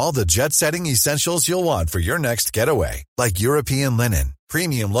 Quince has all the jet-setting essentials you'll want for your next getaway, like European linen,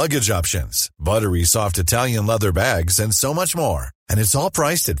 premium luggage options, buttery soft Italian leather bags, and so much more. And it's all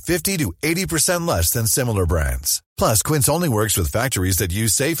priced at 50 to 80% less than similar brands. Plus, Quince only works with factories that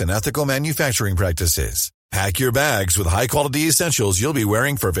use safe and ethical manufacturing practices. Pack your bags with high-quality essentials you'll be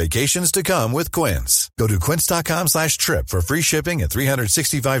wearing for vacations to come with Quince. Go to quince.com/trip for free shipping and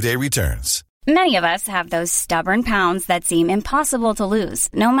 365-day returns. Many of us have those stubborn pounds that seem impossible to lose,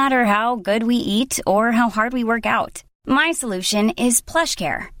 no matter how good we eat or how hard we work out. My solution is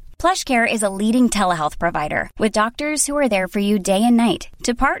PlushCare. PlushCare is a leading telehealth provider with doctors who are there for you day and night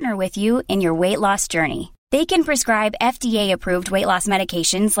to partner with you in your weight loss journey. They can prescribe FDA-approved weight loss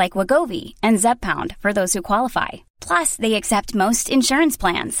medications like Wegovy and Zepbound for those who qualify. Plus, they accept most insurance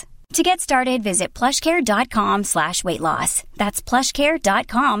plans. To get started, visit plushcare.com/weightloss. That's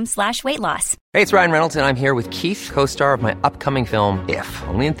plushcare.com/weightloss. Hey, it's Ryan Reynolds, and I'm here with Keith, co-star of my upcoming film, If,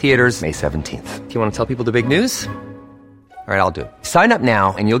 only in theaters May 17th. Do you want to tell people the big news? All right, I'll do it. Sign up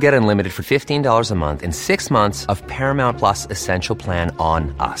now and you'll get unlimited for $15 a month and 6 months of Paramount Plus Essential Plan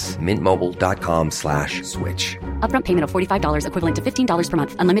on us. MintMobile.com/switch. Upfront payment of $45 equivalent to $15 per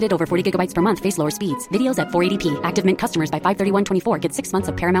month. Unlimited over 40 gigabytes per month. Face lower speeds. Videos at 480p. Active Mint customers by 531.24 get 6 months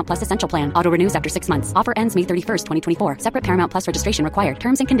of Paramount Plus Essential Plan. Auto renews after 6 months. Offer ends May 31st, 2024. Separate Paramount Plus registration required.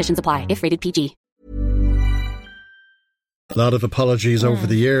 Terms and conditions apply if rated PG. A lot of apologies over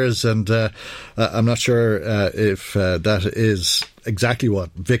the years, and I'm not sure if that is exactly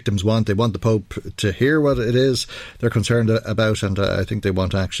what victims want. They want the Pope to hear what it is they're concerned about, and I think they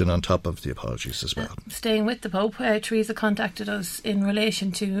want action on top of the apologies as well. Staying with the Pope, Teresa contacted us in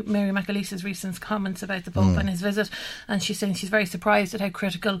relation to Mary McAleese's recent comments about the Pope and his visit, and she's saying she's very surprised at how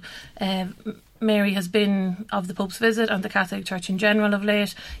critical Mary has been of the Pope's visit and the Catholic Church in general of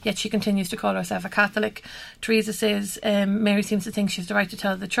late, yet she continues to call herself a Catholic. Teresa says Mary seems to think she has the right to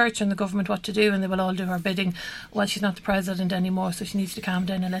tell the Church and the government what to do, and they will all do her bidding. Well, she's not the President anymore, so she needs to calm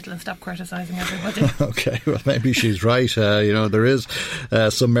down a little and stop criticising everybody. Okay, well, maybe she's right. There is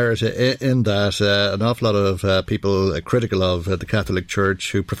some merit in that. An awful lot of people critical of the Catholic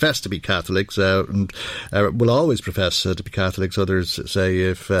Church who profess to be Catholics and will always profess to be Catholics. Others say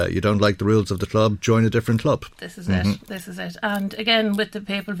if you don't like the rules of the club, join a different club. This is it. And again, with the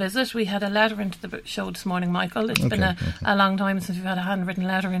papal visit, we had a letter into the show this morning, Michael. It's been a long time since we've had a handwritten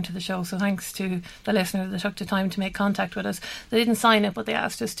letter into the show, so thanks to the listener that took the time to make contact with us. They didn't sign it, but they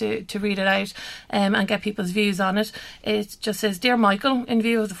asked us to read it out and get people's views on it. It just says, "Dear Michael, in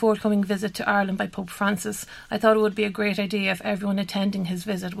view of the forthcoming visit to Ireland by Pope Francis, I thought it would be a great idea if everyone attending his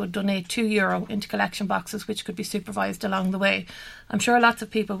visit would donate €2 into collection boxes which could be supervised along the way. I'm sure lots of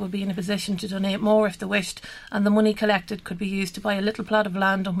people will be in a position to donate more if they wished, and the money collected could be used to buy a little plot of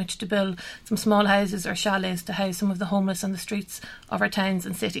land on which to build some small houses or chalets to house some of the homeless on the streets of our towns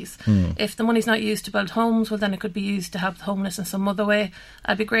and cities. If the money's not used to build homes, well then it could be used to help the homeless in some other way.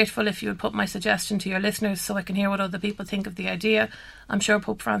 I'd be grateful if you would put my suggestion to your listeners so I can hear what other people think of the idea. I'm sure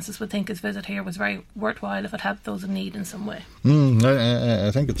Pope Francis would think his visit here was very worthwhile if it helped those in need in some way."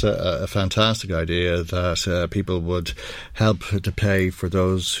 I think it's a fantastic idea that people would help to pay for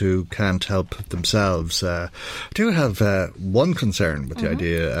those who can't help themselves. I do have one concern with the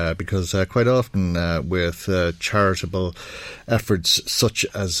idea because quite often with charitable efforts such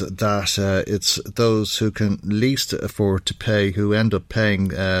as that, it's those who can least afford to pay who end up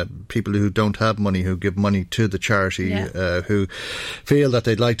paying people who don't have money, who give money to the charity, who feel that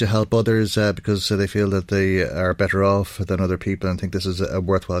they'd like to help others because they feel that they are better off than other people and think this is a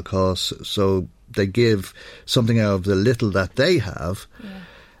worthwhile cause. So they give something out of the little that they have.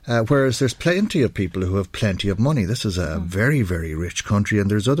 Whereas there's plenty of people who have plenty of money. This is a very, very rich country,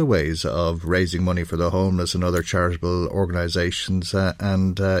 and there's other ways of raising money for the homeless and other charitable organisations.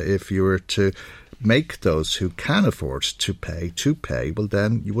 And if you were to make those who can afford to pay, well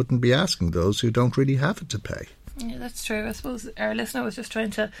then you wouldn't be asking those who don't really have it to pay. Yeah, that's true. I suppose our listener was just trying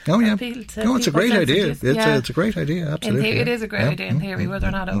to appeal to it's a great idea. It's a great idea, absolutely. It is a great idea in theory. Whether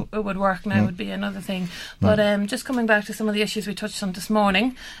or not it would work now would be another thing. But just coming back to some of the issues we touched on this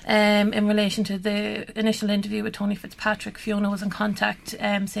morning, in relation to the initial interview with Tony Fitzpatrick, Fiona was in contact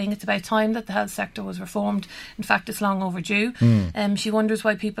saying it's about time that the health sector was reformed. In fact, it's long overdue. She wonders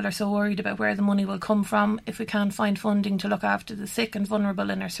why people are so worried about where the money will come from. If we can't find funding to look after the sick and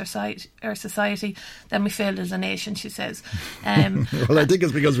vulnerable in our society, then we failed as a nation, she says. Well, I think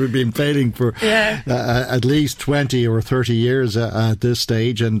it's because we've been failing for at least 20 or 30 years at this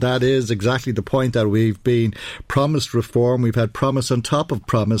stage, and that is exactly the point, that we've been promised reform, we've had promise on top of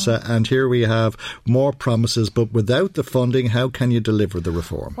promise, and here we have more promises, but without the funding, how can you deliver the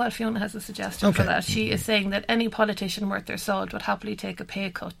reform? Well, Fiona has a suggestion for that. She is saying that any politician worth their salt would happily take a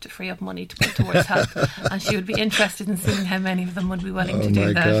pay cut to free up money to put towards health, and she would be interested in seeing how many of them would be willing to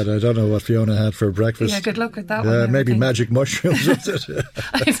do that. Oh my God, I don't know what Fiona had for breakfast. Yeah, good luck with that one. Maybe magic mushrooms, was it?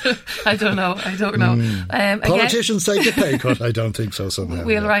 I don't know. Politicians take a pay cut? I don't think so somehow.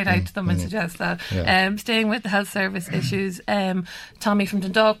 We'll write out to them and suggest that. Staying with the health service issues, Tommy from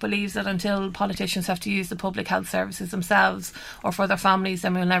Dundalk believes that until politicians have to use the public health services themselves or for their families,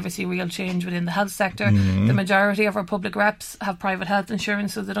 then we'll never see real change within the health sector. The majority of our public reps have private health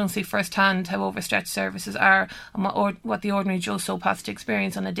insurance, so they don't see firsthand how overstretched services are and what the ordinary Joe Soap has to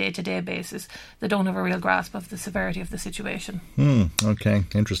experience on a day-to-day basis. They don't have a real grasp of the severity of the situation. Okay,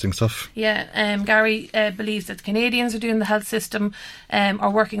 interesting stuff. Yeah, Gary believes that the Canadians are doing the health system or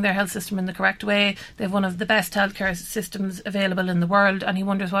working their health system in the correct way. They have one of the best healthcare systems available in the world, and he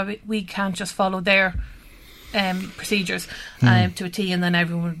wonders why we can't just follow their procedures to a T, and then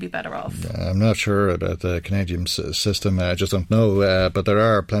everyone would be better off. I'm not sure about the Canadian system. I just don't know. But there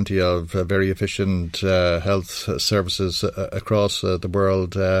are plenty of very efficient health services across the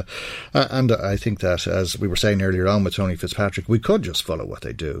world. And I think that, as we were saying earlier on with Tony Fitzpatrick, we could just follow what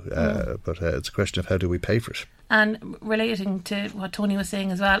they do. But it's a question of how do we pay for it. And relating to what Tony was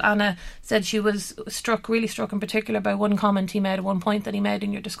saying as well, Anna said she was really struck in particular by one comment he made, one point that he made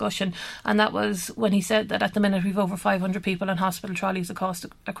in your discussion, and that was when he said that at the minute we've over 500 people on hospital trolleys across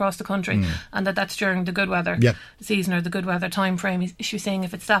the country, and that's during the good weather season or the good weather time frame. She was saying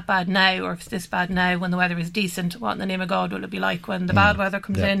if it's that bad now, or if it's this bad now when the weather is decent, what in the name of God will it be like when the bad weather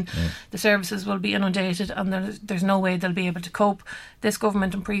comes in? The services will be inundated, and there's no way they'll be able to cope. This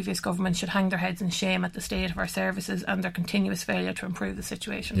government and previous governments should hang their heads in shame at the state of our services and their continuous failure to improve the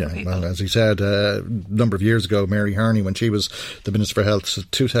situation for people. Well, as he said a number of years ago, Mary Harney, when she was the Minister for Health,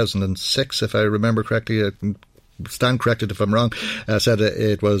 2006, if I remember correctly, stand corrected if I'm wrong, said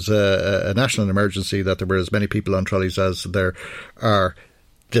it was a national emergency, that there were as many people on trolleys as there are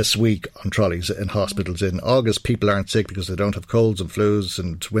this week on trolleys in hospitals. In August, people aren't sick because they don't have colds and flus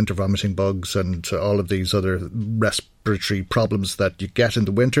and winter vomiting bugs and all of these other respiratory problems that you get in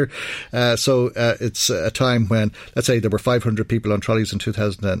the winter. So it's a time when, let's say there were 500 people on trolleys in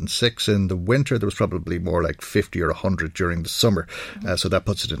 2006 in the winter. There was probably more like 50 or 100 during the summer. So that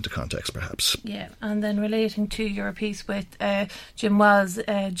puts it into context, perhaps. Yeah, and then relating to your piece with Jim Wells,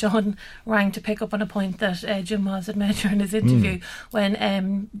 John rang to pick up on a point that Jim Wells had made during his interview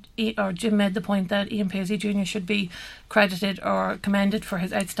when Jim made the point that Ian Paisley Jr. should be credited or commended for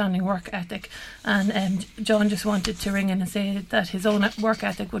his outstanding work ethic, and John just wanted to ring in and say that his own work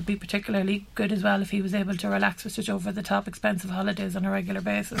ethic would be particularly good as well if he was able to relax with such over the top expensive holidays on a regular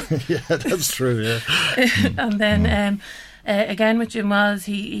basis. Yeah, that's true. Yeah. And then again with Jim Wells,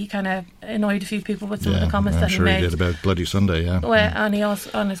 he kind of annoyed a few people with some of the comments that he made. He did about Bloody Sunday, Well, and he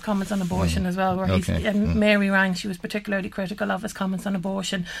also on his comments on abortion as well, where Mary rang. She was particularly critical of his comments on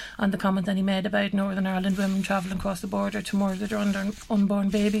abortion and the comment that he made about Northern Ireland women travelling across the border to murder their unborn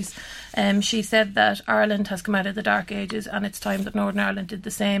babies. She said that Ireland has come out of the dark ages and it's time that Northern Ireland did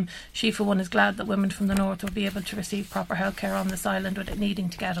the same. She, for one, is glad that women from the north will be able to receive proper health care on this island without needing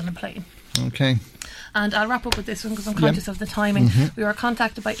to get on a plane. Okay. And I'll wrap up with this one because I'm conscious of the timing. We were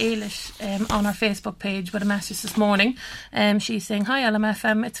contacted by Ailish on our Facebook page with a message this morning. She's saying, "Hi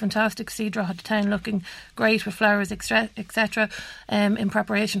LMFM, it's fantastic to see Drogheda Town looking great with flowers, etc. In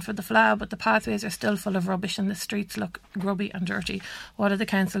preparation for the Fleadh, but the pathways are still full of rubbish and the streets look grubby and dirty. What are the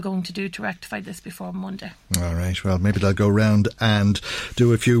council going to do to rectify this before Monday?" All right, well, maybe they'll go round and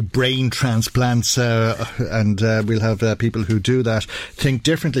do a few brain transplants and we'll have people who do that think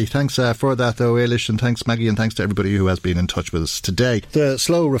differently. Thanks for that though, Ailish, and thanks Maggie, and thanks to everybody who has been in touch with us today. The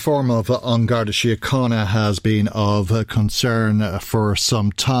slow reform of An Garda Síochána has been of concern for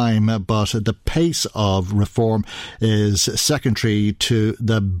some time, but the pace of reform is secondary to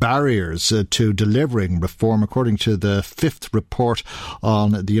the barriers to delivering reform, according to the 5th report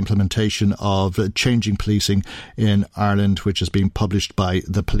on the implementation of changing policing in Ireland, which has been published by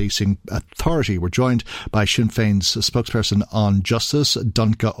the Policing Authority. We're joined by Sinn Féin's spokesperson on justice,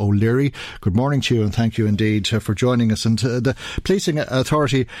 Doncha O'Leary. Good morning to you, and thank you indeed for joining us. And the Policing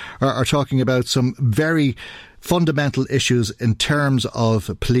Authority are talking about some very fundamental issues in terms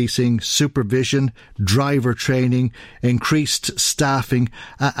of policing, supervision, driver training, increased staffing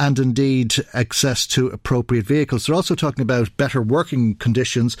and indeed access to appropriate vehicles. They're also talking about better working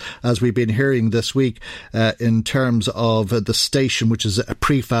conditions, as we've been hearing this week, in terms of the station, which is a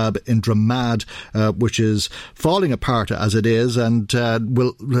prefab in Dromad, which is falling apart as it is and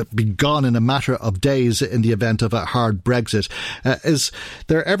will be gone in a matter of days in the event of a hard Brexit. Is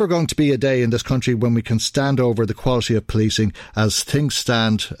there ever going to be a day in this country when we can stand over the quality of policing as things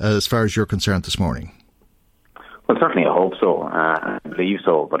stand, as far as you're concerned this morning? Well, certainly I hope so. I believe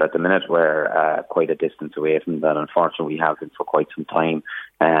so. But at the minute we're quite a distance away from that. Unfortunately, we have been for quite some time.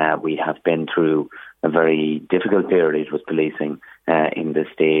 We have been through a very difficult period with policing in the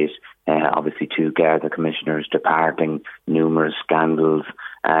state. Obviously, 2 Garda commissioners departing, numerous scandals,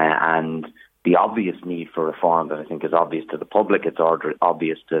 and the obvious need for reform that I think is obvious to the public. It's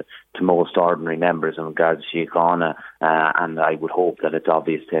obvious to most ordinary members of Garda Síochána, and I would hope that it's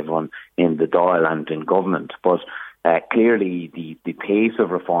obvious to everyone in the Dáil and in government. But clearly the pace of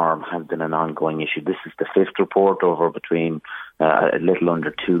reform has been an ongoing issue. This is the 5th report over between a little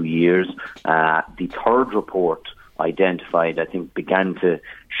under 2 years. The 3rd report identified, I think, began to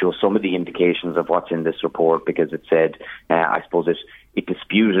show some of the indications of what's in this report, because it said, I suppose it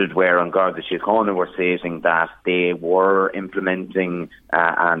disputed where An Garda Síochána were stating that they were implementing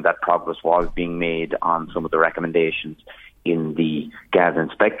and that progress was being made on some of the recommendations in the Garda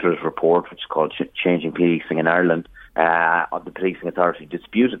Inspector's report, which is called Changing Policing in Ireland, the policing authority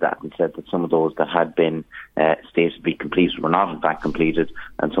disputed that and said that some of those that had been stated to be completed were not in fact completed,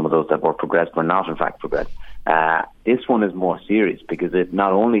 and some of those that were progressed were not in fact progressed. This one is more serious because it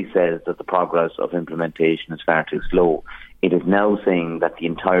not only says that the progress of implementation is far too slow, it is now saying that the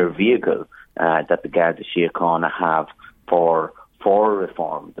entire vehicle that the Garda Síochána have for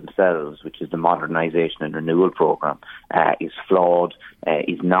reform themselves, which is the modernisation and renewal programme, is flawed,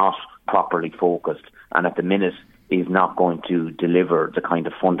 is not properly focused, and at the minute is not going to deliver the kind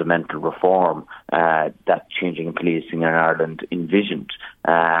of fundamental reform that Changing Policing in Ireland envisioned.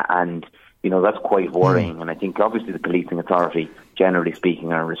 And, you know, that's quite worrying. And I think obviously the policing authority, generally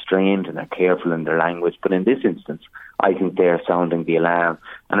speaking, are restrained and are careful in their language. But in this instance, I think they're sounding the alarm.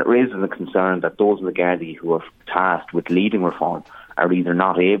 And it raises a concern that those in the Gardaí who are tasked with leading reform are either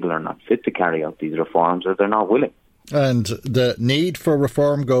not able or not fit to carry out these reforms, or they're not willing. And the need for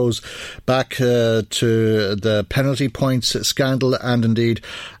reform goes back to the penalty points scandal and indeed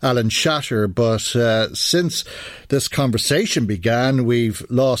Alan Shatter. But since this conversation began, we've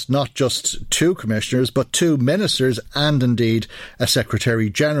lost not just two commissioners, but two ministers and indeed a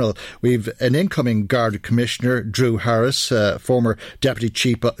Secretary-General. We've an incoming Garda Commissioner, Drew Harris, former Deputy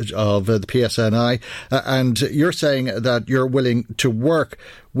Chief of the PSNI. And you're saying that you're willing to work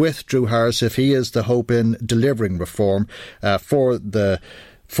with Drew Harris if he is the hope in delivering reform for the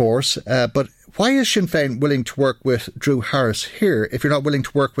force. But why is Sinn Féin willing to work with Drew Harris here if you're not willing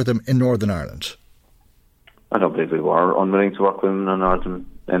to work with him in Northern Ireland? I don't believe we were unwilling to work with him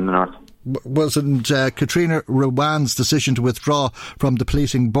in the North. Wasn't Katrina Rowan's decision to withdraw from the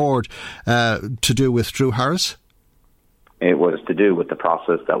policing board to do with Drew Harris? It was to do with the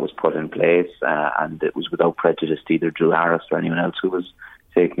process that was put in place, and it was without prejudice to either Drew Harris or anyone else who was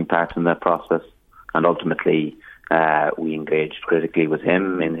taking part in that process. And ultimately, we engaged critically with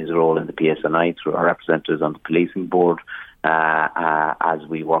him in his role in the PSNI through our representatives on the policing board, as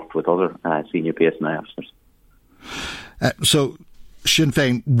we worked with other senior PSNI officers. So Sinn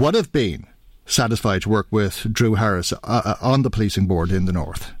Féin would have been satisfied to work with Drew Harris on the policing board in the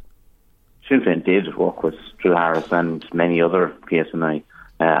North? Sinn Féin did work with Drew Harris and many other PSNI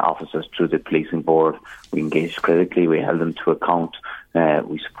officers through the policing board. We engaged critically, we held them to account,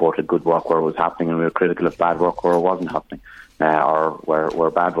 we supported good work where it was happening, and we were critical of bad work where it wasn't happening, or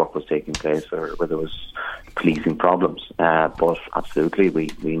where bad work was taking place, or where there was policing problems. But absolutely,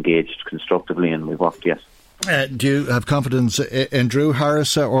 we engaged constructively and we worked, yes. Do you have confidence in Drew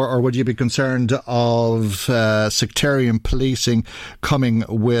Harris, or would you be concerned of sectarian policing coming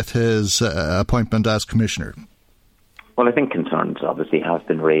with his appointment as Commissioner? Well, I think concerns obviously have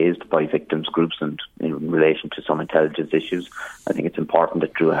been raised by victims groups and in relation to some intelligence issues. I think it's important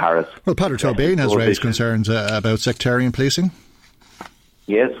that Drew Harris... Well, Peadar Tóibín has raised concerns about sectarian policing.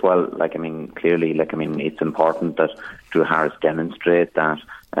 Yes, well, clearly, it's important that Drew Harris demonstrate that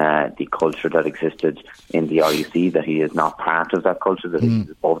the culture that existed in the RUC, that he is not part of that culture, that he is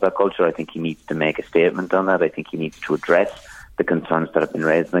above that culture. I think he needs to make a statement on that. I think he needs to address the concerns that have been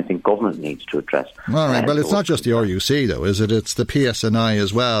raised, and I think government needs to address. All right, well, it's not just the RUC, though, is it? It's the PSNI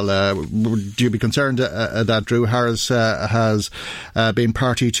as well. Would you be concerned that Drew Harris has been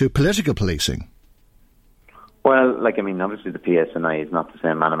party to political policing? Well, obviously the PSNI is not the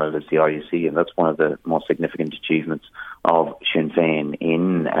same animal as the RUC, and that's one of the most significant achievements of Sinn Féin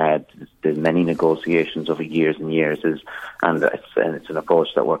in the many negotiations over years and years. And it's an approach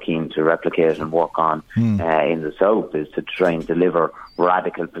that we're keen to replicate and work on in the South, is to try and deliver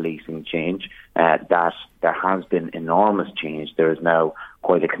radical policing change. That there has been enormous change. There is now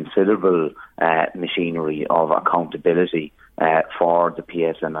quite a considerable machinery of accountability for the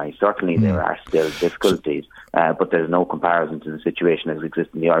PSNI. Certainly there are still difficulties, but there's no comparison to the situation as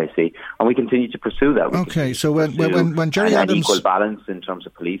exists in the RUC, and we continue to pursue that. Okay, so when Gerry Adams... equal balance in terms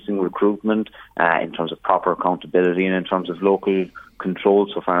of policing, recruitment, in terms of proper accountability, and in terms of local control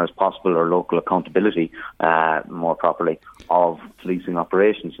so far as possible, or local accountability more properly, of policing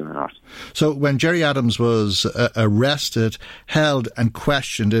operations in the North. So when Gerry Adams was arrested, held and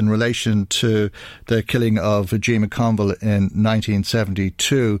questioned in relation to the killing of G. McConville in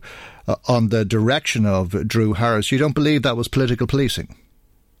 1972 on the direction of Drew Harris, you don't believe that was political policing?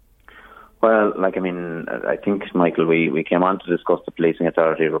 Well, I think, Michael, we came on to discuss the Policing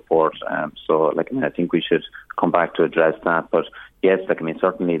Authority report, so I think we should come back to address that. But yes,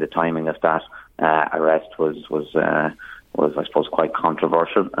 certainly the timing of that arrest was I suppose quite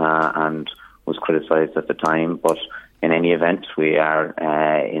controversial and was criticised at the time. But in any event, we are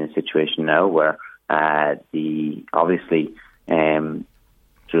in a situation now where obviously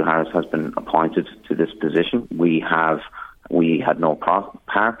Drew Harris has been appointed to this position. We have We had no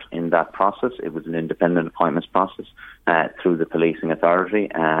part in that process. It was an independent appointments process through the policing authority,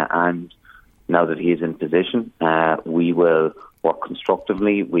 and now that he is in position, we will work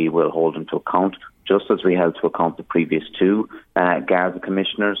constructively. We will hold him to account, just as we held to account the previous two Garda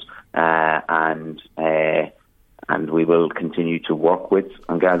commissioners, and we will continue to work with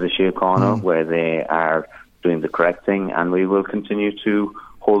An Garda Síochána where they are doing the correct thing, and we will continue to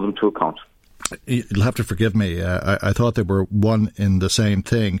hold them to account. You'll have to forgive me. I thought they were one in the same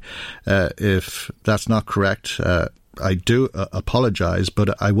thing. If that's not correct, I do apologise,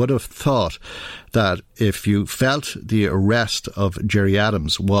 but I would have thought that if you felt the arrest of Gerry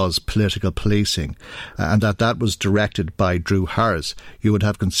Adams was political policing and that was directed by Drew Harris, you would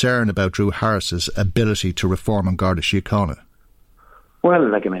have concern about Drew Harris's ability to reform An Garda Síochána.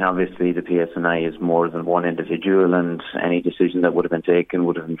 Well, obviously the PSNI is more than one individual, and any decision that would have been taken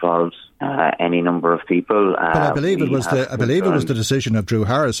would have involved any number of people. But I believe it was the decision of Drew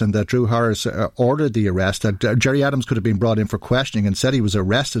Harris, and that Drew Harris ordered the arrest. That Gerry Adams could have been brought in for questioning and said he was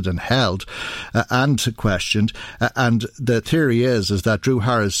arrested and held and questioned. And the theory is that Drew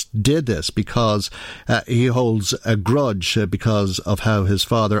Harris did this because he holds a grudge because of how his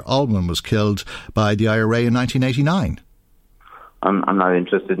father Alwyn was killed by the IRA in 1989. I'm not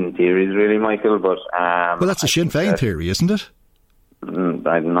interested in theories, really, Michael, but... well, that's a Sinn Féin theory, isn't it?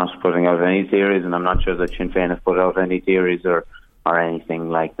 I'm not putting out any theories, and I'm not sure that Sinn Féin have put out any theories or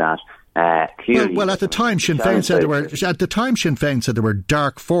anything like that. Clearly, well, at the time, Sinn Féin said there were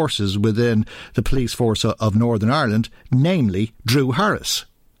dark forces within the police force of Northern Ireland, namely Drew Harris.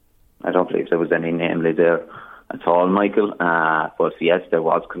 I don't believe there was any namely there at all, Michael. But yes, there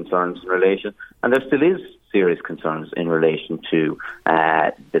was concerns in relation, and there still is serious concerns in relation to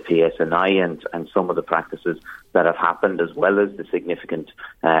the PSNI and some of the practices that have happened, as well as the significant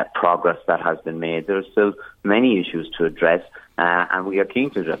progress that has been made. There are still many issues to address, and we are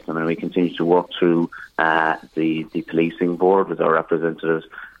keen to address them, and we continue to work through the policing board with our representatives,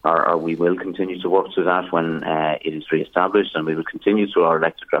 or we will continue to work through that when it is re-established, and we will continue through our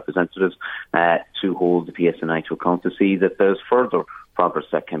elected representatives to hold the PSNI to account to see that there's further progress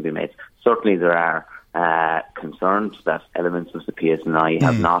that can be made. Certainly there are concerned that elements of the PSNI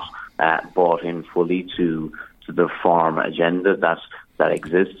have not bought in fully to the reform agenda that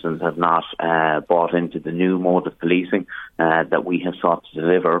exists, and have not bought into the new mode of policing that we have sought to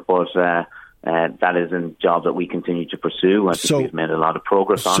deliver. But that is a job that we continue to pursue. I think we've made a lot of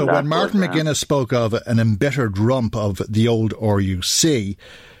progress on that. So when Martin McGuinness spoke of an embittered rump of the old RUC,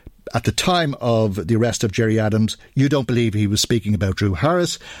 at the time of the arrest of Gerry Adams, you don't believe he was speaking about Drew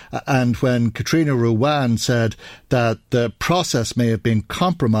Harris. And when Katrina Ruwan said that the process may have been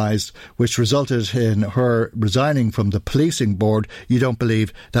compromised, which resulted in her resigning from the policing board, you don't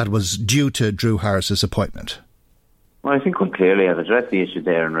believe that was due to Drew Harris's appointment. Well, I think quite clearly I've addressed the issue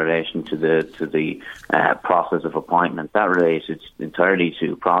there in relation to the process of appointment. That related entirely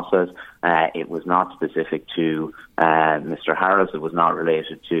to process. It was not specific to Mr. Harris. It was not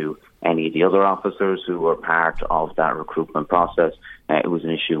related to any of the other officers who were part of that recruitment process. It was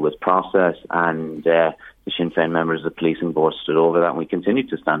an issue with process, and the Sinn Féin members of the policing board stood over that, and we continue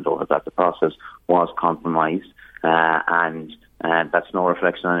to stand over that. The process was compromised, and that's no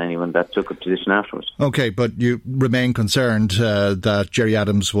reflection on anyone that took a position afterwards. OK, but you remain concerned that Gerry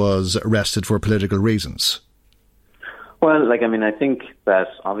Adams was arrested for political reasons? Well, I think that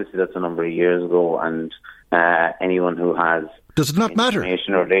obviously that's a number of years ago, and anyone who has... Does it not matter?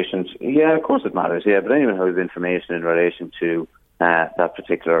 Information in relation to, yeah, of course it matters, yeah, but anyone who has information in relation to that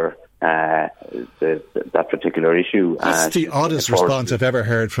particular that particular issue. That's the oddest response I've ever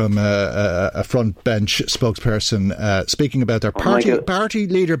heard from a front bench spokesperson speaking about their party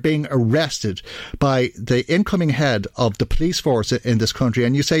leader being arrested by the incoming head of the police force in this country,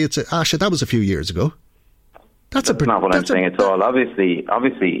 and you say that was a few years ago. That's not what I'm saying at all. Obviously,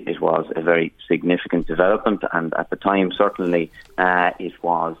 it was a very significant development, and at the time, certainly, it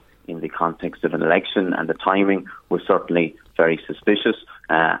was in the context of an election, and the timing was certainly very suspicious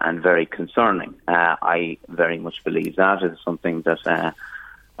and very concerning. I very much believe that is something that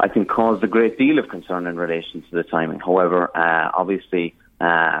I think caused a great deal of concern in relation to the timing. However, obviously,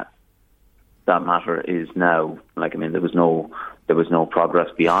 that matter is now there was no progress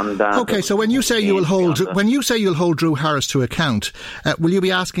beyond that. Okay, so when you say you'll hold Drew Harris to account, will you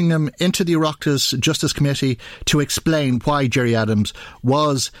be asking them into the Oireachtas Justice Committee to explain why Gerry Adams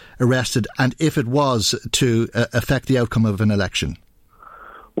was arrested, and if it was to affect the outcome of an election?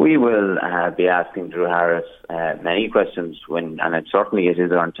 We will be asking Drew Harris many questions, and certainly it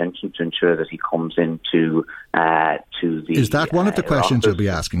is our intention to ensure that he comes into to the. Is that one of the questions you'll be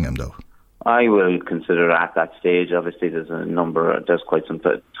asking him, though? I will consider at that stage. Obviously, there's quite some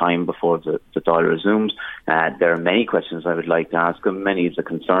time before the trial resumes. There are many questions I would like to ask him, many of the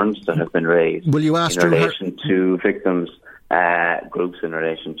concerns that have been raised will you ask in relation to victims' groups, in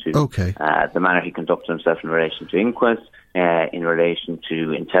relation to the manner he conducted himself in relation to inquests, in relation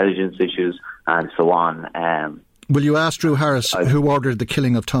to intelligence issues, and so on. Will you ask Drew Harris who ordered the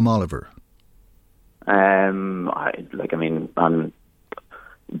killing of Tom Oliver? On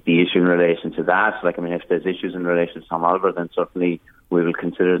the issue in relation to that, if there's issues in relation to Tom Oliver, then certainly we will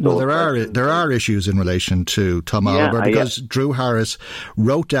consider those. Well, there are issues in relation to Tom Oliver because Drew Harris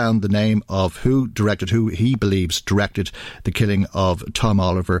wrote down the name of who he believes directed the killing of Tom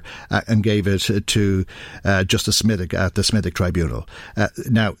Oliver and gave it to Justice Smithick at the Smithick Tribunal.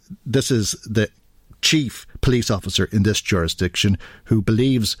 Now, this is the chief police officer in this jurisdiction who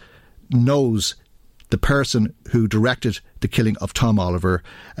knows the person who directed the killing of Tom Oliver,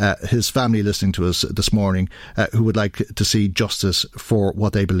 his family listening to us this morning, who would like to see justice for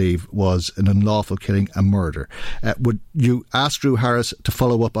what they believe was an unlawful killing, a murder. Would you ask Drew Harris to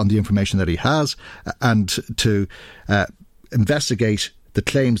follow up on the information that he has and to investigate the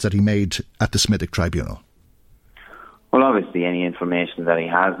claims that he made at the Smithick Tribunal? Well, obviously, any information that he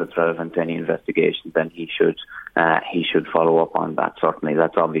has that's relevant to any investigation, then he should follow up on that. Certainly,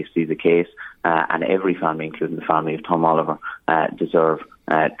 that's obviously the case. And every family, including the family of Tom Oliver, deserve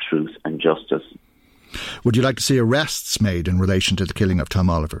truth and justice. Would you like to see arrests made in relation to the killing of Tom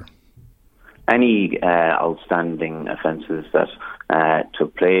Oliver? Any outstanding offences that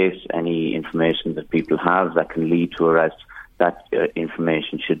took place, any information that people have that can lead to arrest, that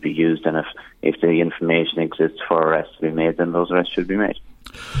information should be used. And if the information exists for arrests to be made, then those arrests should be made.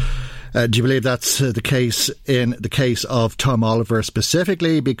 Do you believe that's the case in the case of Tom Oliver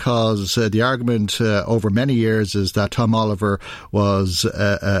specifically? Because the argument over many years is that Tom Oliver was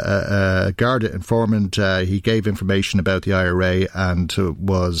a Garda informant. He gave information about the IRA and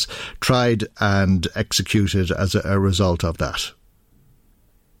was tried and executed as a result of that.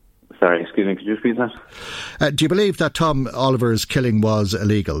 Sorry, excuse me, could you repeat that? Do you believe that Tom Oliver's killing was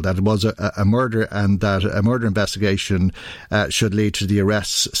illegal, that it was a murder, and that a murder investigation should lead to the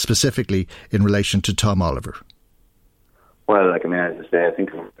arrests specifically in relation to Tom Oliver? Well, as I say, I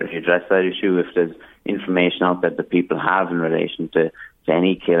think if you address that issue, if there's information out there that people have in relation to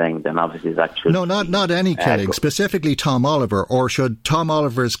any killing, then obviously that should... No, not any killing, specifically Tom Oliver, or should Tom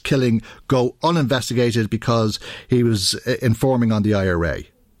Oliver's killing go uninvestigated because he was informing on the IRA?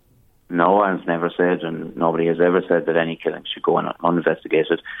 No, I've never said, and nobody has ever said that any killing should go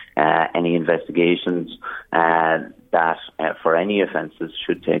uninvestigated. Any investigations that for any offences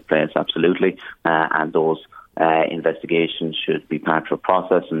should take place, absolutely, and those investigations should be part of a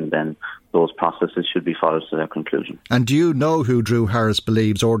process, and then those processes should be followed to their conclusion. And do you know who Drew Harris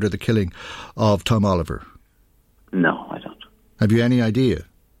believes ordered the killing of Tom Oliver? No, I don't. Have you any idea?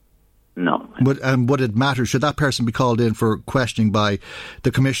 No. Would it matter? Should that person be called in for questioning by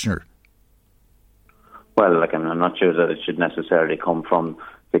the Commissioner? Well, I'm not sure that it should necessarily come from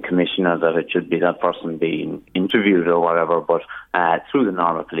the Commissioner, that it should be that person being interviewed or whatever, but through the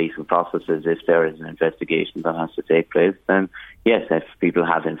normal policing processes, if there is an investigation that has to take place, then yes, if people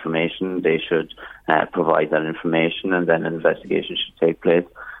have information, they should provide that information, and then an investigation should take place,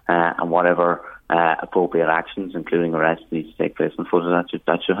 and whatever appropriate actions, including arrests, need to take place on foot,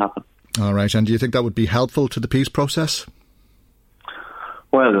 that should happen. All right, and do you think that would be helpful to the peace process?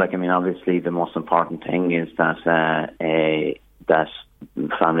 Well, obviously the most important thing is that that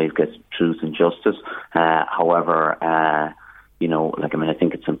families get truth and justice. However, I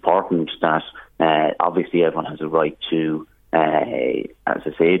think it's important that obviously everyone has a right to, as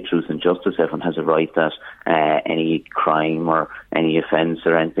I say, truth and justice. Everyone has a right that any crime or any offence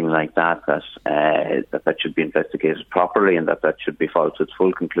or anything like that should be investigated properly, and that should be followed to its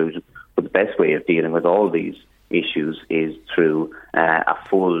full conclusion. But the best way of dealing with all these issues is through a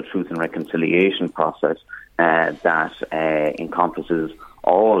full truth and reconciliation process that encompasses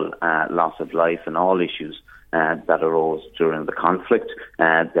all loss of life and all issues that arose during the conflict.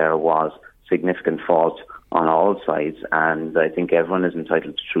 There was significant fault on all sides, and I think everyone is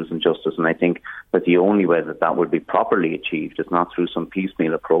entitled to truth and justice, and I think that the only way that would be properly achieved is not through some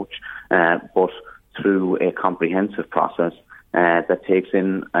piecemeal approach, but through a comprehensive process that takes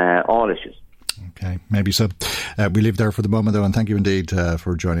in all issues. Okay, maybe so. We leave there for the moment, though, and thank you indeed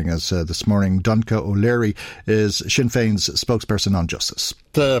for joining us this morning. Doncha O'Leary is Sinn Féin's spokesperson on justice.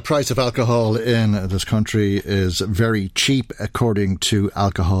 The price of alcohol in this country is very cheap, according to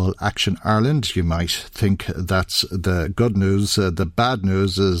Alcohol Action Ireland. You might think that's the good news. The bad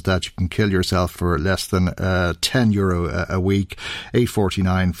news is that you can kill yourself for less than €10 a week,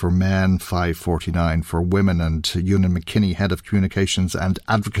 $8.49 for men, $5.49 for women. And Ewan McKinney, Head of Communications and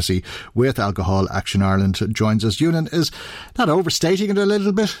Advocacy with Alcohol Action Ireland, joins us. Ewan, is that overstating it a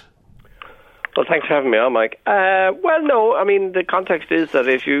little bit? Well, thanks for having me on, Mike. Well, no, I mean, the context is that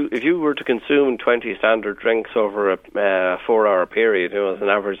if you were to consume 20 standard drinks over a 4-hour period, as an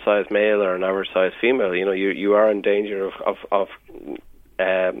average-sized male or an average-sized female, you are in danger of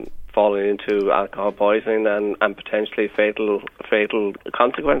falling into alcohol poisoning and potentially fatal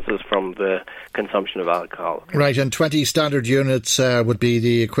consequences from the consumption of alcohol. Right, and 20 standard units would be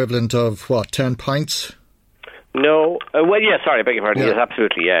the equivalent of, 10 pints? No. Well, yeah, sorry, I beg your pardon. Yes,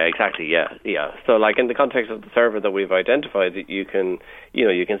 absolutely. Yeah, exactly. Yeah. So, like, in the context of the survey that we've identified, you can see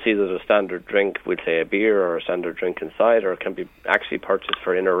that a standard drink, we'd say a beer or a standard drink in cider, can be actually purchased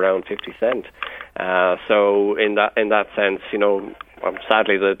for in or around 50 cents. So, in that sense,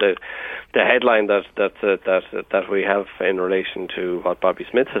 sadly, the headline that we have in relation to what Bobby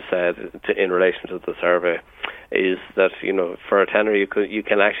Smith has said in relation to the survey is that for a tenner you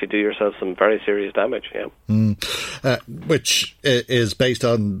can actually do yourself some very serious damage. Yeah, which is based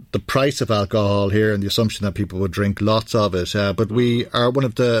on the price of alcohol here and the assumption that people would drink lots of it. But we are we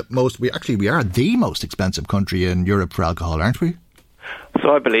are the most expensive country in Europe for alcohol, aren't we?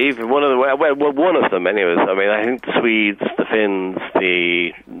 So I believe one of them, anyways. I mean, I think the Swedes, the Finns,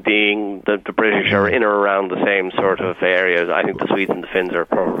 the British are in or around the same sort of areas. I think the Swedes and the Finns are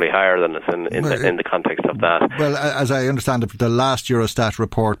probably higher than us in the context of that. Well, as I understand it, the last Eurostat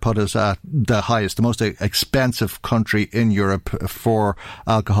report put us at the highest, the most expensive country in Europe for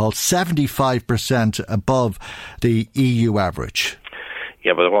alcohol, 75% above the EU average.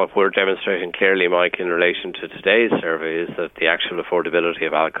 Yeah, but what we're demonstrating clearly, Mike, in relation to today's survey is that the actual affordability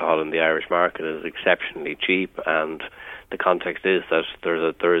of alcohol in the Irish market is exceptionally cheap, and the context is that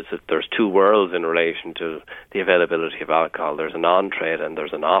there's two worlds in relation to the availability of alcohol. There's an on-trade and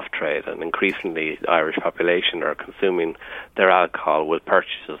there's an off-trade, and increasingly the Irish population are consuming their alcohol with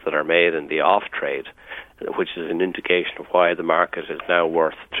purchases that are made in the off-trade, which is an indication of why the market is now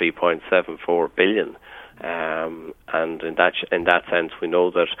worth $3.74 billion. And in that sense, we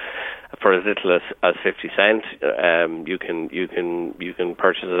know that for as little as 50 cents, you can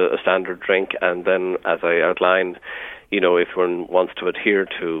purchase a standard drink, and then, as I outlined, if one wants to adhere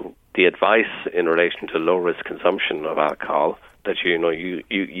to the advice in relation to low risk consumption of alcohol, that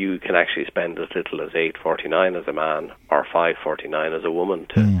you can actually spend as little as $8.49 as a man or $5.49 as a woman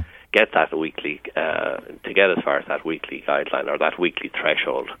to get that weekly, to get as far as that weekly guideline or that weekly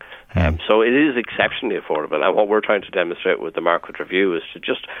threshold. So it is exceptionally affordable, and what we're trying to demonstrate with the market review is to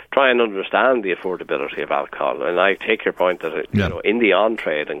just try and understand the affordability of alcohol. And I take your point that in the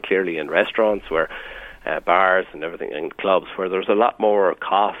on-trade and clearly in restaurants where bars and everything, and clubs where there's a lot more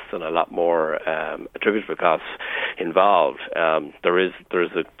costs and a lot more attributable costs involved, there's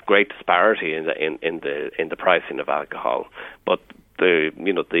a great disparity in the pricing of alcohol, but the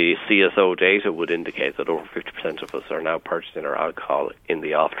CSO data would indicate that over 50% of us are now purchasing our alcohol in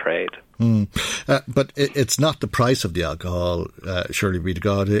the off-trade. But it's not the price of the alcohol, surely be to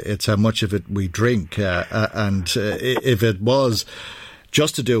God. It's how much of it we drink. And if it was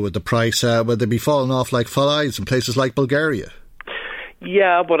just to do with the price, would they be falling off like flies in places like Bulgaria?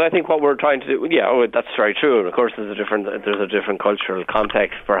 Yeah, but I think what we're trying to do, that's very true. And of course, there's a different cultural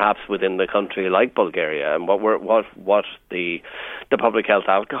context, perhaps within the country like Bulgaria. And what the public health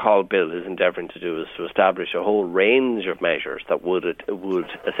alcohol bill is endeavouring to do is to establish a whole range of measures that would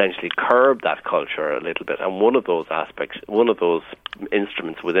essentially curb that culture a little bit. And one of those aspects, one of those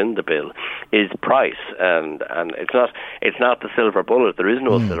instruments within the bill, is price. And it's not the silver bullet. There is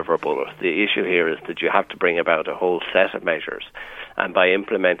no silver bullet. The issue here is that you have to bring about a whole set of measures, and by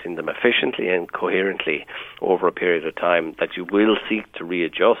implementing them efficiently and coherently over a period of time, that you will seek to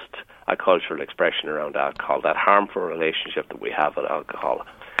readjust a cultural expression around alcohol, that harmful relationship that we have with alcohol,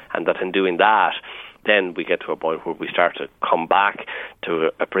 and that in doing that, then we get to a point where we start to come back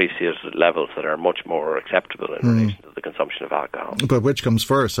to appreciated levels that are much more acceptable in relation to the consumption of alcohol. But which comes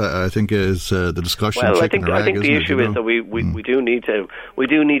first, I think, is the discussion. Well, I think the issue is that we do need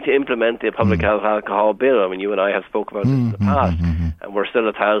to implement the public health alcohol bill. I mean, you and I have spoken about this in the past, and we're still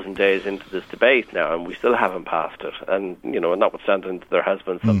 1,000 days into this debate now, and we still haven't passed it. And notwithstanding there has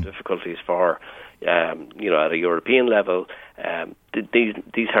been some difficulties for at a European level,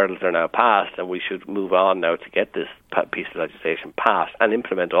 these hurdles are now passed, and we should move on now to get this piece of legislation passed and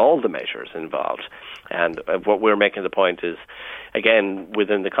implement all the measures involved. And what we're making the point is, again,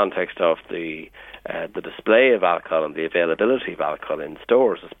 within the context of the display of alcohol and the availability of alcohol in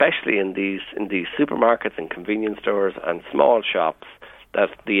stores, especially in these supermarkets and convenience stores and small shops, that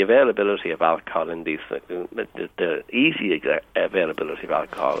the availability of alcohol in these, the easy availability of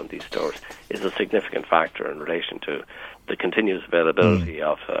alcohol in these stores is a significant factor in relation to the continuous availability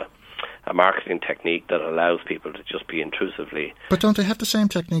of a marketing technique that allows people to just be intrusively. But don't they have the same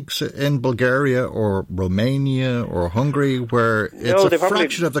techniques in Bulgaria or Romania or Hungary, where it's a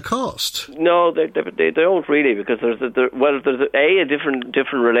fraction of the cost? No, they don't really, because there's a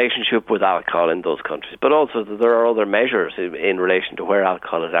different relationship with alcohol in those countries, but also there are other measures in relation to where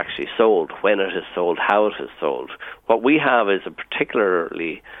alcohol is actually sold, when it is sold, how it is sold. What we have is a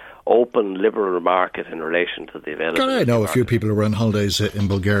particularly open, liberal market in relation to the availability. I know a few people who were on holidays in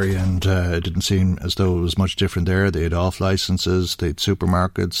Bulgaria, and it didn't seem as though it was much different there. They had off licences, they had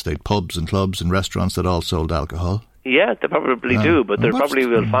supermarkets, they had pubs and clubs and restaurants that all sold alcohol. Yeah, they probably do, but they probably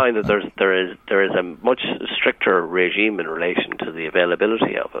will find that there is a much stricter regime in relation to the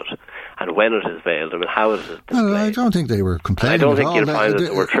availability of it and when it is available and how it is displayed. Well, I don't think they were complaining. I don't think you'll find that they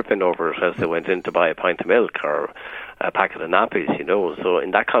were tripping over it as they went in to buy a pint of milk or a packet of nappies, So in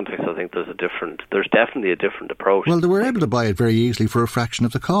that context, I think there's definitely a different approach. Well, they were able to buy it very easily for a fraction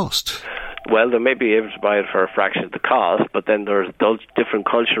of the cost. Well, they may be able to buy it for a fraction of the cost, but then there's those different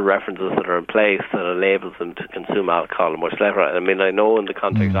cultural references that are in place that enables them to consume alcohol much less. I mean, I know in the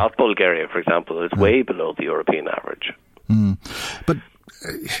context of Bulgaria, for example, it's way below the European average. But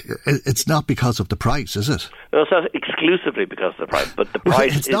it's not because of the price, is it? No, it's not exclusively because of the price, but the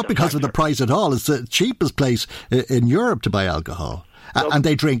price it's not because of the price at all. It's the cheapest place in Europe to buy alcohol. And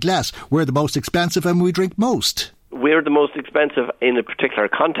they drink less. We're the most expensive and we drink most. We're the most expensive in a particular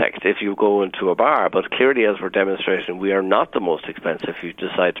context if you go into a bar, but clearly, as we're demonstrating, we are not the most expensive if you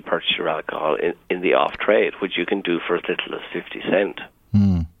decide to purchase your alcohol in the off-trade, which you can do for as little as 50 cents.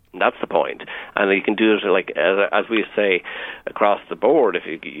 That's the point. And you can do it, like as we say, across the board. If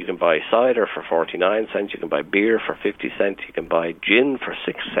you can buy cider for 49 cents, you can buy beer for 50 cents, you can buy gin for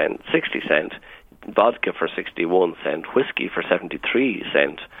 60 cents, vodka for 61 cents, whiskey for 73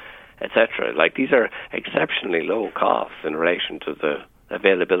 cents, etc. Like, these are exceptionally low costs in relation to the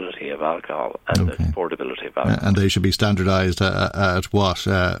availability of alcohol and the affordability of alcohol. And they should be standardised at what,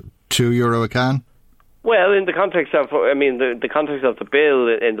 €2 a can? Well, in the context of, the context of the bill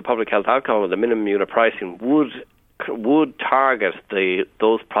in the public health alcohol, the minimum unit pricing would target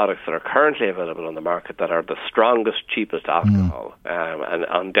those products that are currently available on the market that are the strongest, cheapest alcohol, and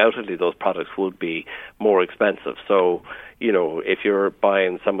undoubtedly those products would be more expensive. So, if you're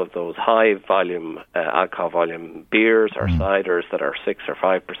buying some of those high volume alcohol volume beers or ciders that are 6 or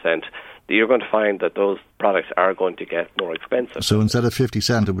 5%, you're going to find that those products are going to get more expensive. So instead of 50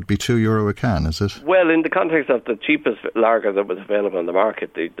 cents, it would be €2 a can, is it? Well, in the context of the cheapest lager that was available on the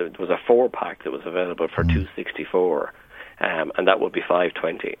market, there was a 4-pack that was available for $2.64, and that would be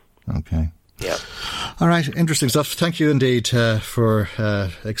 $5.20. Okay. Yeah. All right, interesting stuff. Thank you indeed for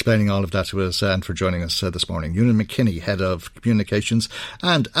explaining all of that to us and for joining us this morning. Ewan McKinney, Head of Communications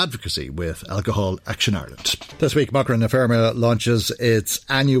and Advocacy with Alcohol Action Ireland. This week, Macra na Feirme launches its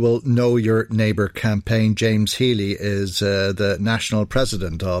annual Know Your Neighbour campaign. James Healy is the National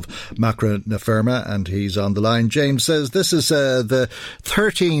President of Macra na Feirme, and he's on the line. James says this is the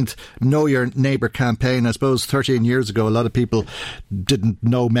 13th Know Your Neighbour campaign. I suppose 13 years ago, a lot of people didn't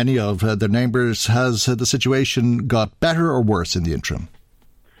know many of their neighbours. Has the situation got better or worse in the interim?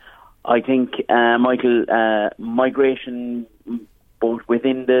 I think, Michael, migration both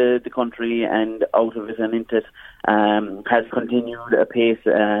within the country and out of it and into it has continued apace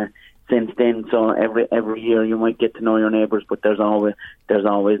since then. So every year you might get to know your neighbours, but there's always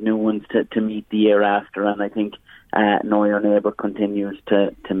new ones to meet the year after. And I think Know Your Neighbour continues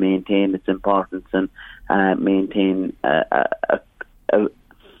to maintain its importance and maintain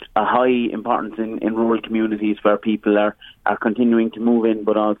a high importance in rural communities where people are continuing to move in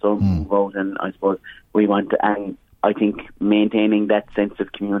but also move out. And I suppose we want to, and I think maintaining that sense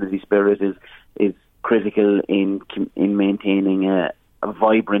of community spirit is critical in maintaining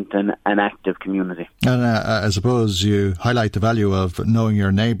vibrant and active community. And I suppose you highlight the value of knowing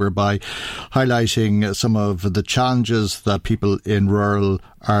your neighbour by highlighting some of the challenges that people in rural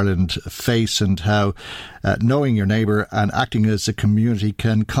Ireland face, and how knowing your neighbour and acting as a community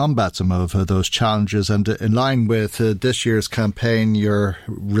can combat some of those challenges. And in line with this year's campaign, you're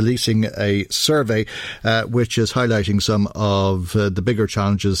releasing a survey which is highlighting some of the bigger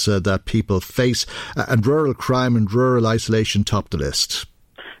challenges that people face, and rural crime and rural isolation top the list.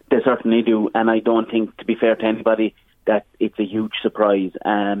 They certainly do, and I don't think, to be fair to anybody, that it's a huge surprise,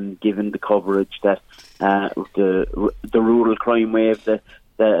 given the coverage that the rural crime wave that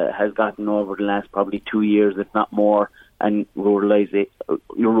has gotten over the last probably 2 years, if not more, and rural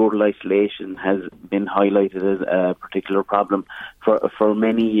isolation has been highlighted as a particular problem for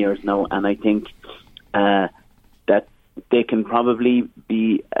many years now. And I think that they can probably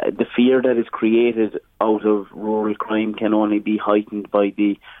be the fear that is created out of rural crime can only be heightened by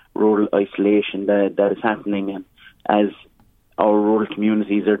the rural isolation that is happening, and as our rural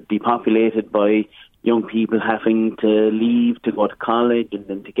communities are depopulated by young people having to leave to go to college and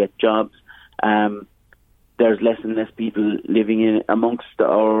then to get jobs, there's less and less people living in amongst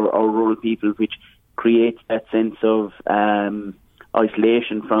our rural people, which creates that sense of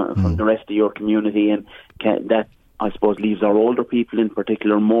isolation from the rest of your community, and that, I suppose, leaves our older people in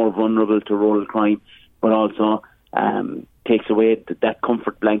particular more vulnerable to rural crime, but also takes away that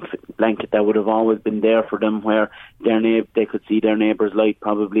comfort blanket that would have always been there for them, where they could see their neighbour's light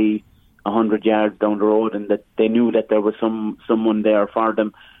probably 100 yards down the road, and that they knew that there was someone there for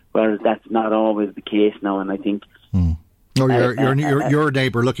them, whereas that's not always the case now. And I think your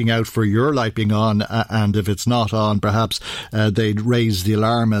neighbour looking out for your light being on, and if it's not on, perhaps they'd raise the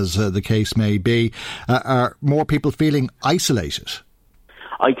alarm, as the case may be. Are more people feeling isolated?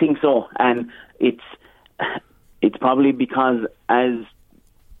 I think so, and it's probably because as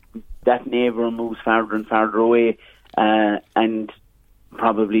that neighbour moves farther and farther away, and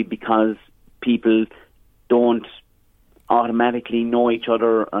probably because people don't automatically know each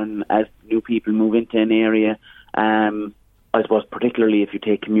other, and as new people move into an area, I suppose particularly if you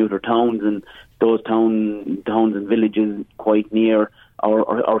take commuter towns and those towns and villages quite near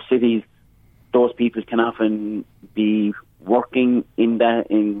our cities, those people can often be working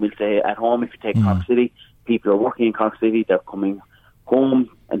we'll say at home. If you take Cork City, people are working in Cork City, they're coming home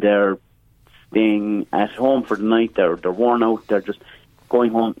and they're staying at home for the night, they're worn out, they're just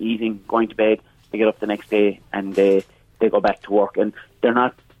going home, eating, going to bed, they get up the next day and they go back to work, and they're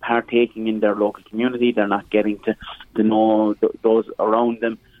not partaking in their local community, they're not getting to know those around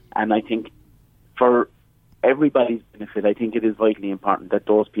them. And I think for everybody's benefit, I think it is vitally important that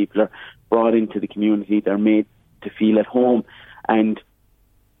those people are brought into the community, they're made to feel at home, and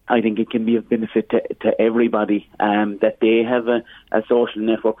I think it can be of benefit to everybody, that they have a social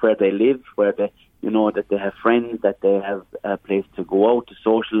network where they live, where they, that they have friends, that they have a place to go out to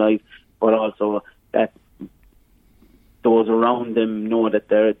socialise, but also that those around them know that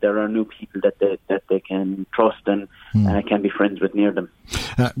there are new people that they can trust and can be friends with near them.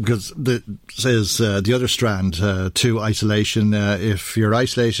 Because says the other strand to isolation. If you're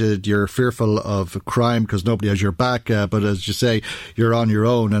isolated, you're fearful of crime because nobody has your back. But as you say, you're on your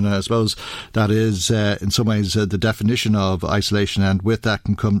own, and I suppose that is in some ways the definition of isolation. And with that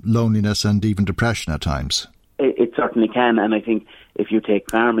can come loneliness and even depression at times. It certainly can, and I think if you take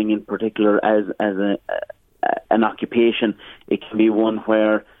farming in particular as an occupation, it can be one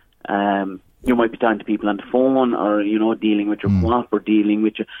where you might be talking to people on the phone, or dealing with your co-op, or dealing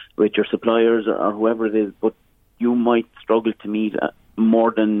with your suppliers, or whoever it is, but you might struggle to meet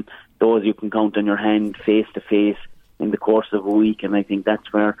more than those you can count on your hand face to face in the course of a week. And I think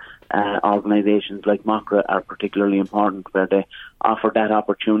that's where organisations like MOCRA are particularly important, where they offer that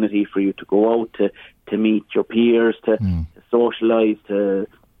opportunity for you to go out to meet your peers, to socialise, to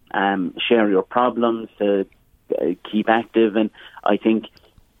share your problems, to keep active. And I think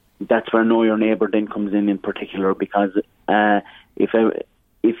that's where Know Your Neighbour then comes in particular, because if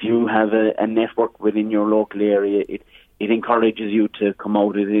you have a network within your local area, it encourages you to come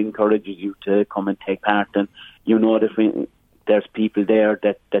out, it encourages you to come and take part, and that there's people there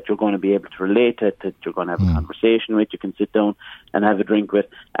that you're going to be able to relate to, that you're going to have a conversation with, you can sit down and have a drink with,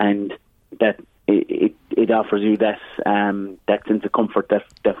 and that it offers you that sense of comfort that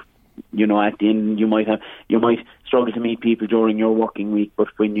at the end you might struggle to meet people during your working week, but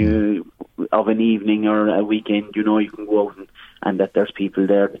when you of an evening or a weekend, you can go out and that there's people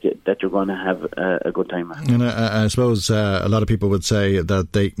there that you're going to have a good time at. And I suppose a lot of people would say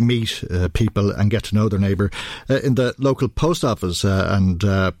that they meet people and get to know their neighbour in the local post office, and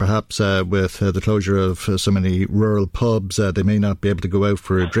perhaps with the closure of so many rural pubs, they may not be able to go out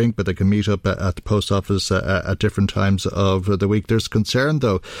for a drink, but they can meet up at the post office at different times of the week. There's concern,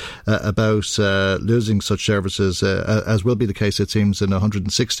 though, about losing such services, as will be the case, it seems, in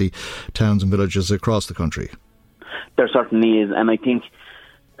 160 towns and villages across the country. There certainly is, and I think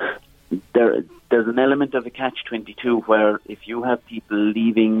there's an element of a catch-22 where if you have people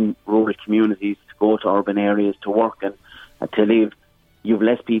leaving rural communities to go to urban areas to work and to live, you've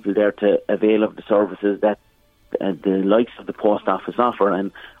less people there to avail of the services that the likes of the post office offer.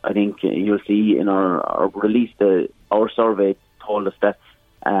 And I think you'll see in our release, our survey told us that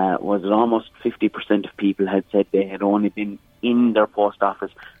was almost 50% of people had said they had only been in their post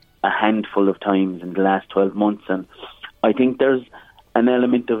office a handful of times in the last 12 months. And I think there's an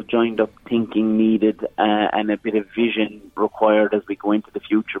element of joined up thinking needed and a bit of vision required as we go into the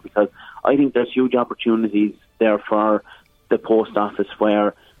future, because I think there's huge opportunities there for the post office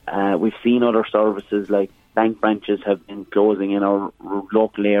where we've seen other services like bank branches have been closing in our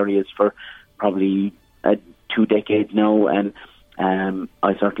local areas for probably 2 decades now, and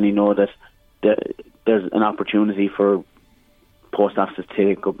I certainly know that there's an opportunity for post offices to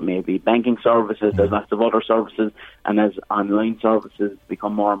take up maybe banking services. There's lots of other services, and as online services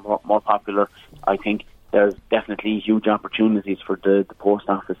become more and more popular, I think there's definitely huge opportunities for the post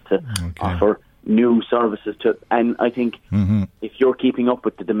office to offer new services to. And I think if you're keeping up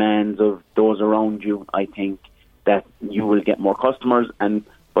with the demands of those around you, I think that you will get more customers,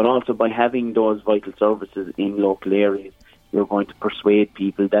 but also by having those vital services in local areas, you're going to persuade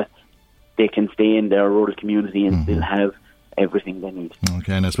people that they can stay in their rural community and still have everything they need.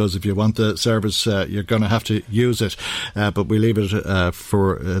 Okay, and I suppose if you want the service, you're going to have to use it. But we leave it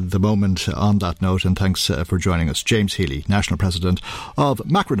for the moment on that note, and thanks for joining us. James Healy, National President of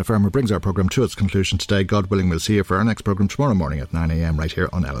Macro na Feirme, brings our programme to its conclusion today. God willing, we'll see you for our next programme tomorrow morning at 9 a.m. right here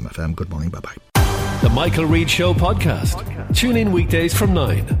on LMFM. Good morning, bye-bye. The Michael Reid Show podcast. Tune in weekdays from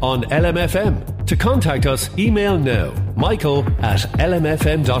 9 on LMFM. To contact us, email now,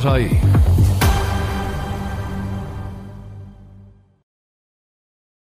 michael@lmfm.ie.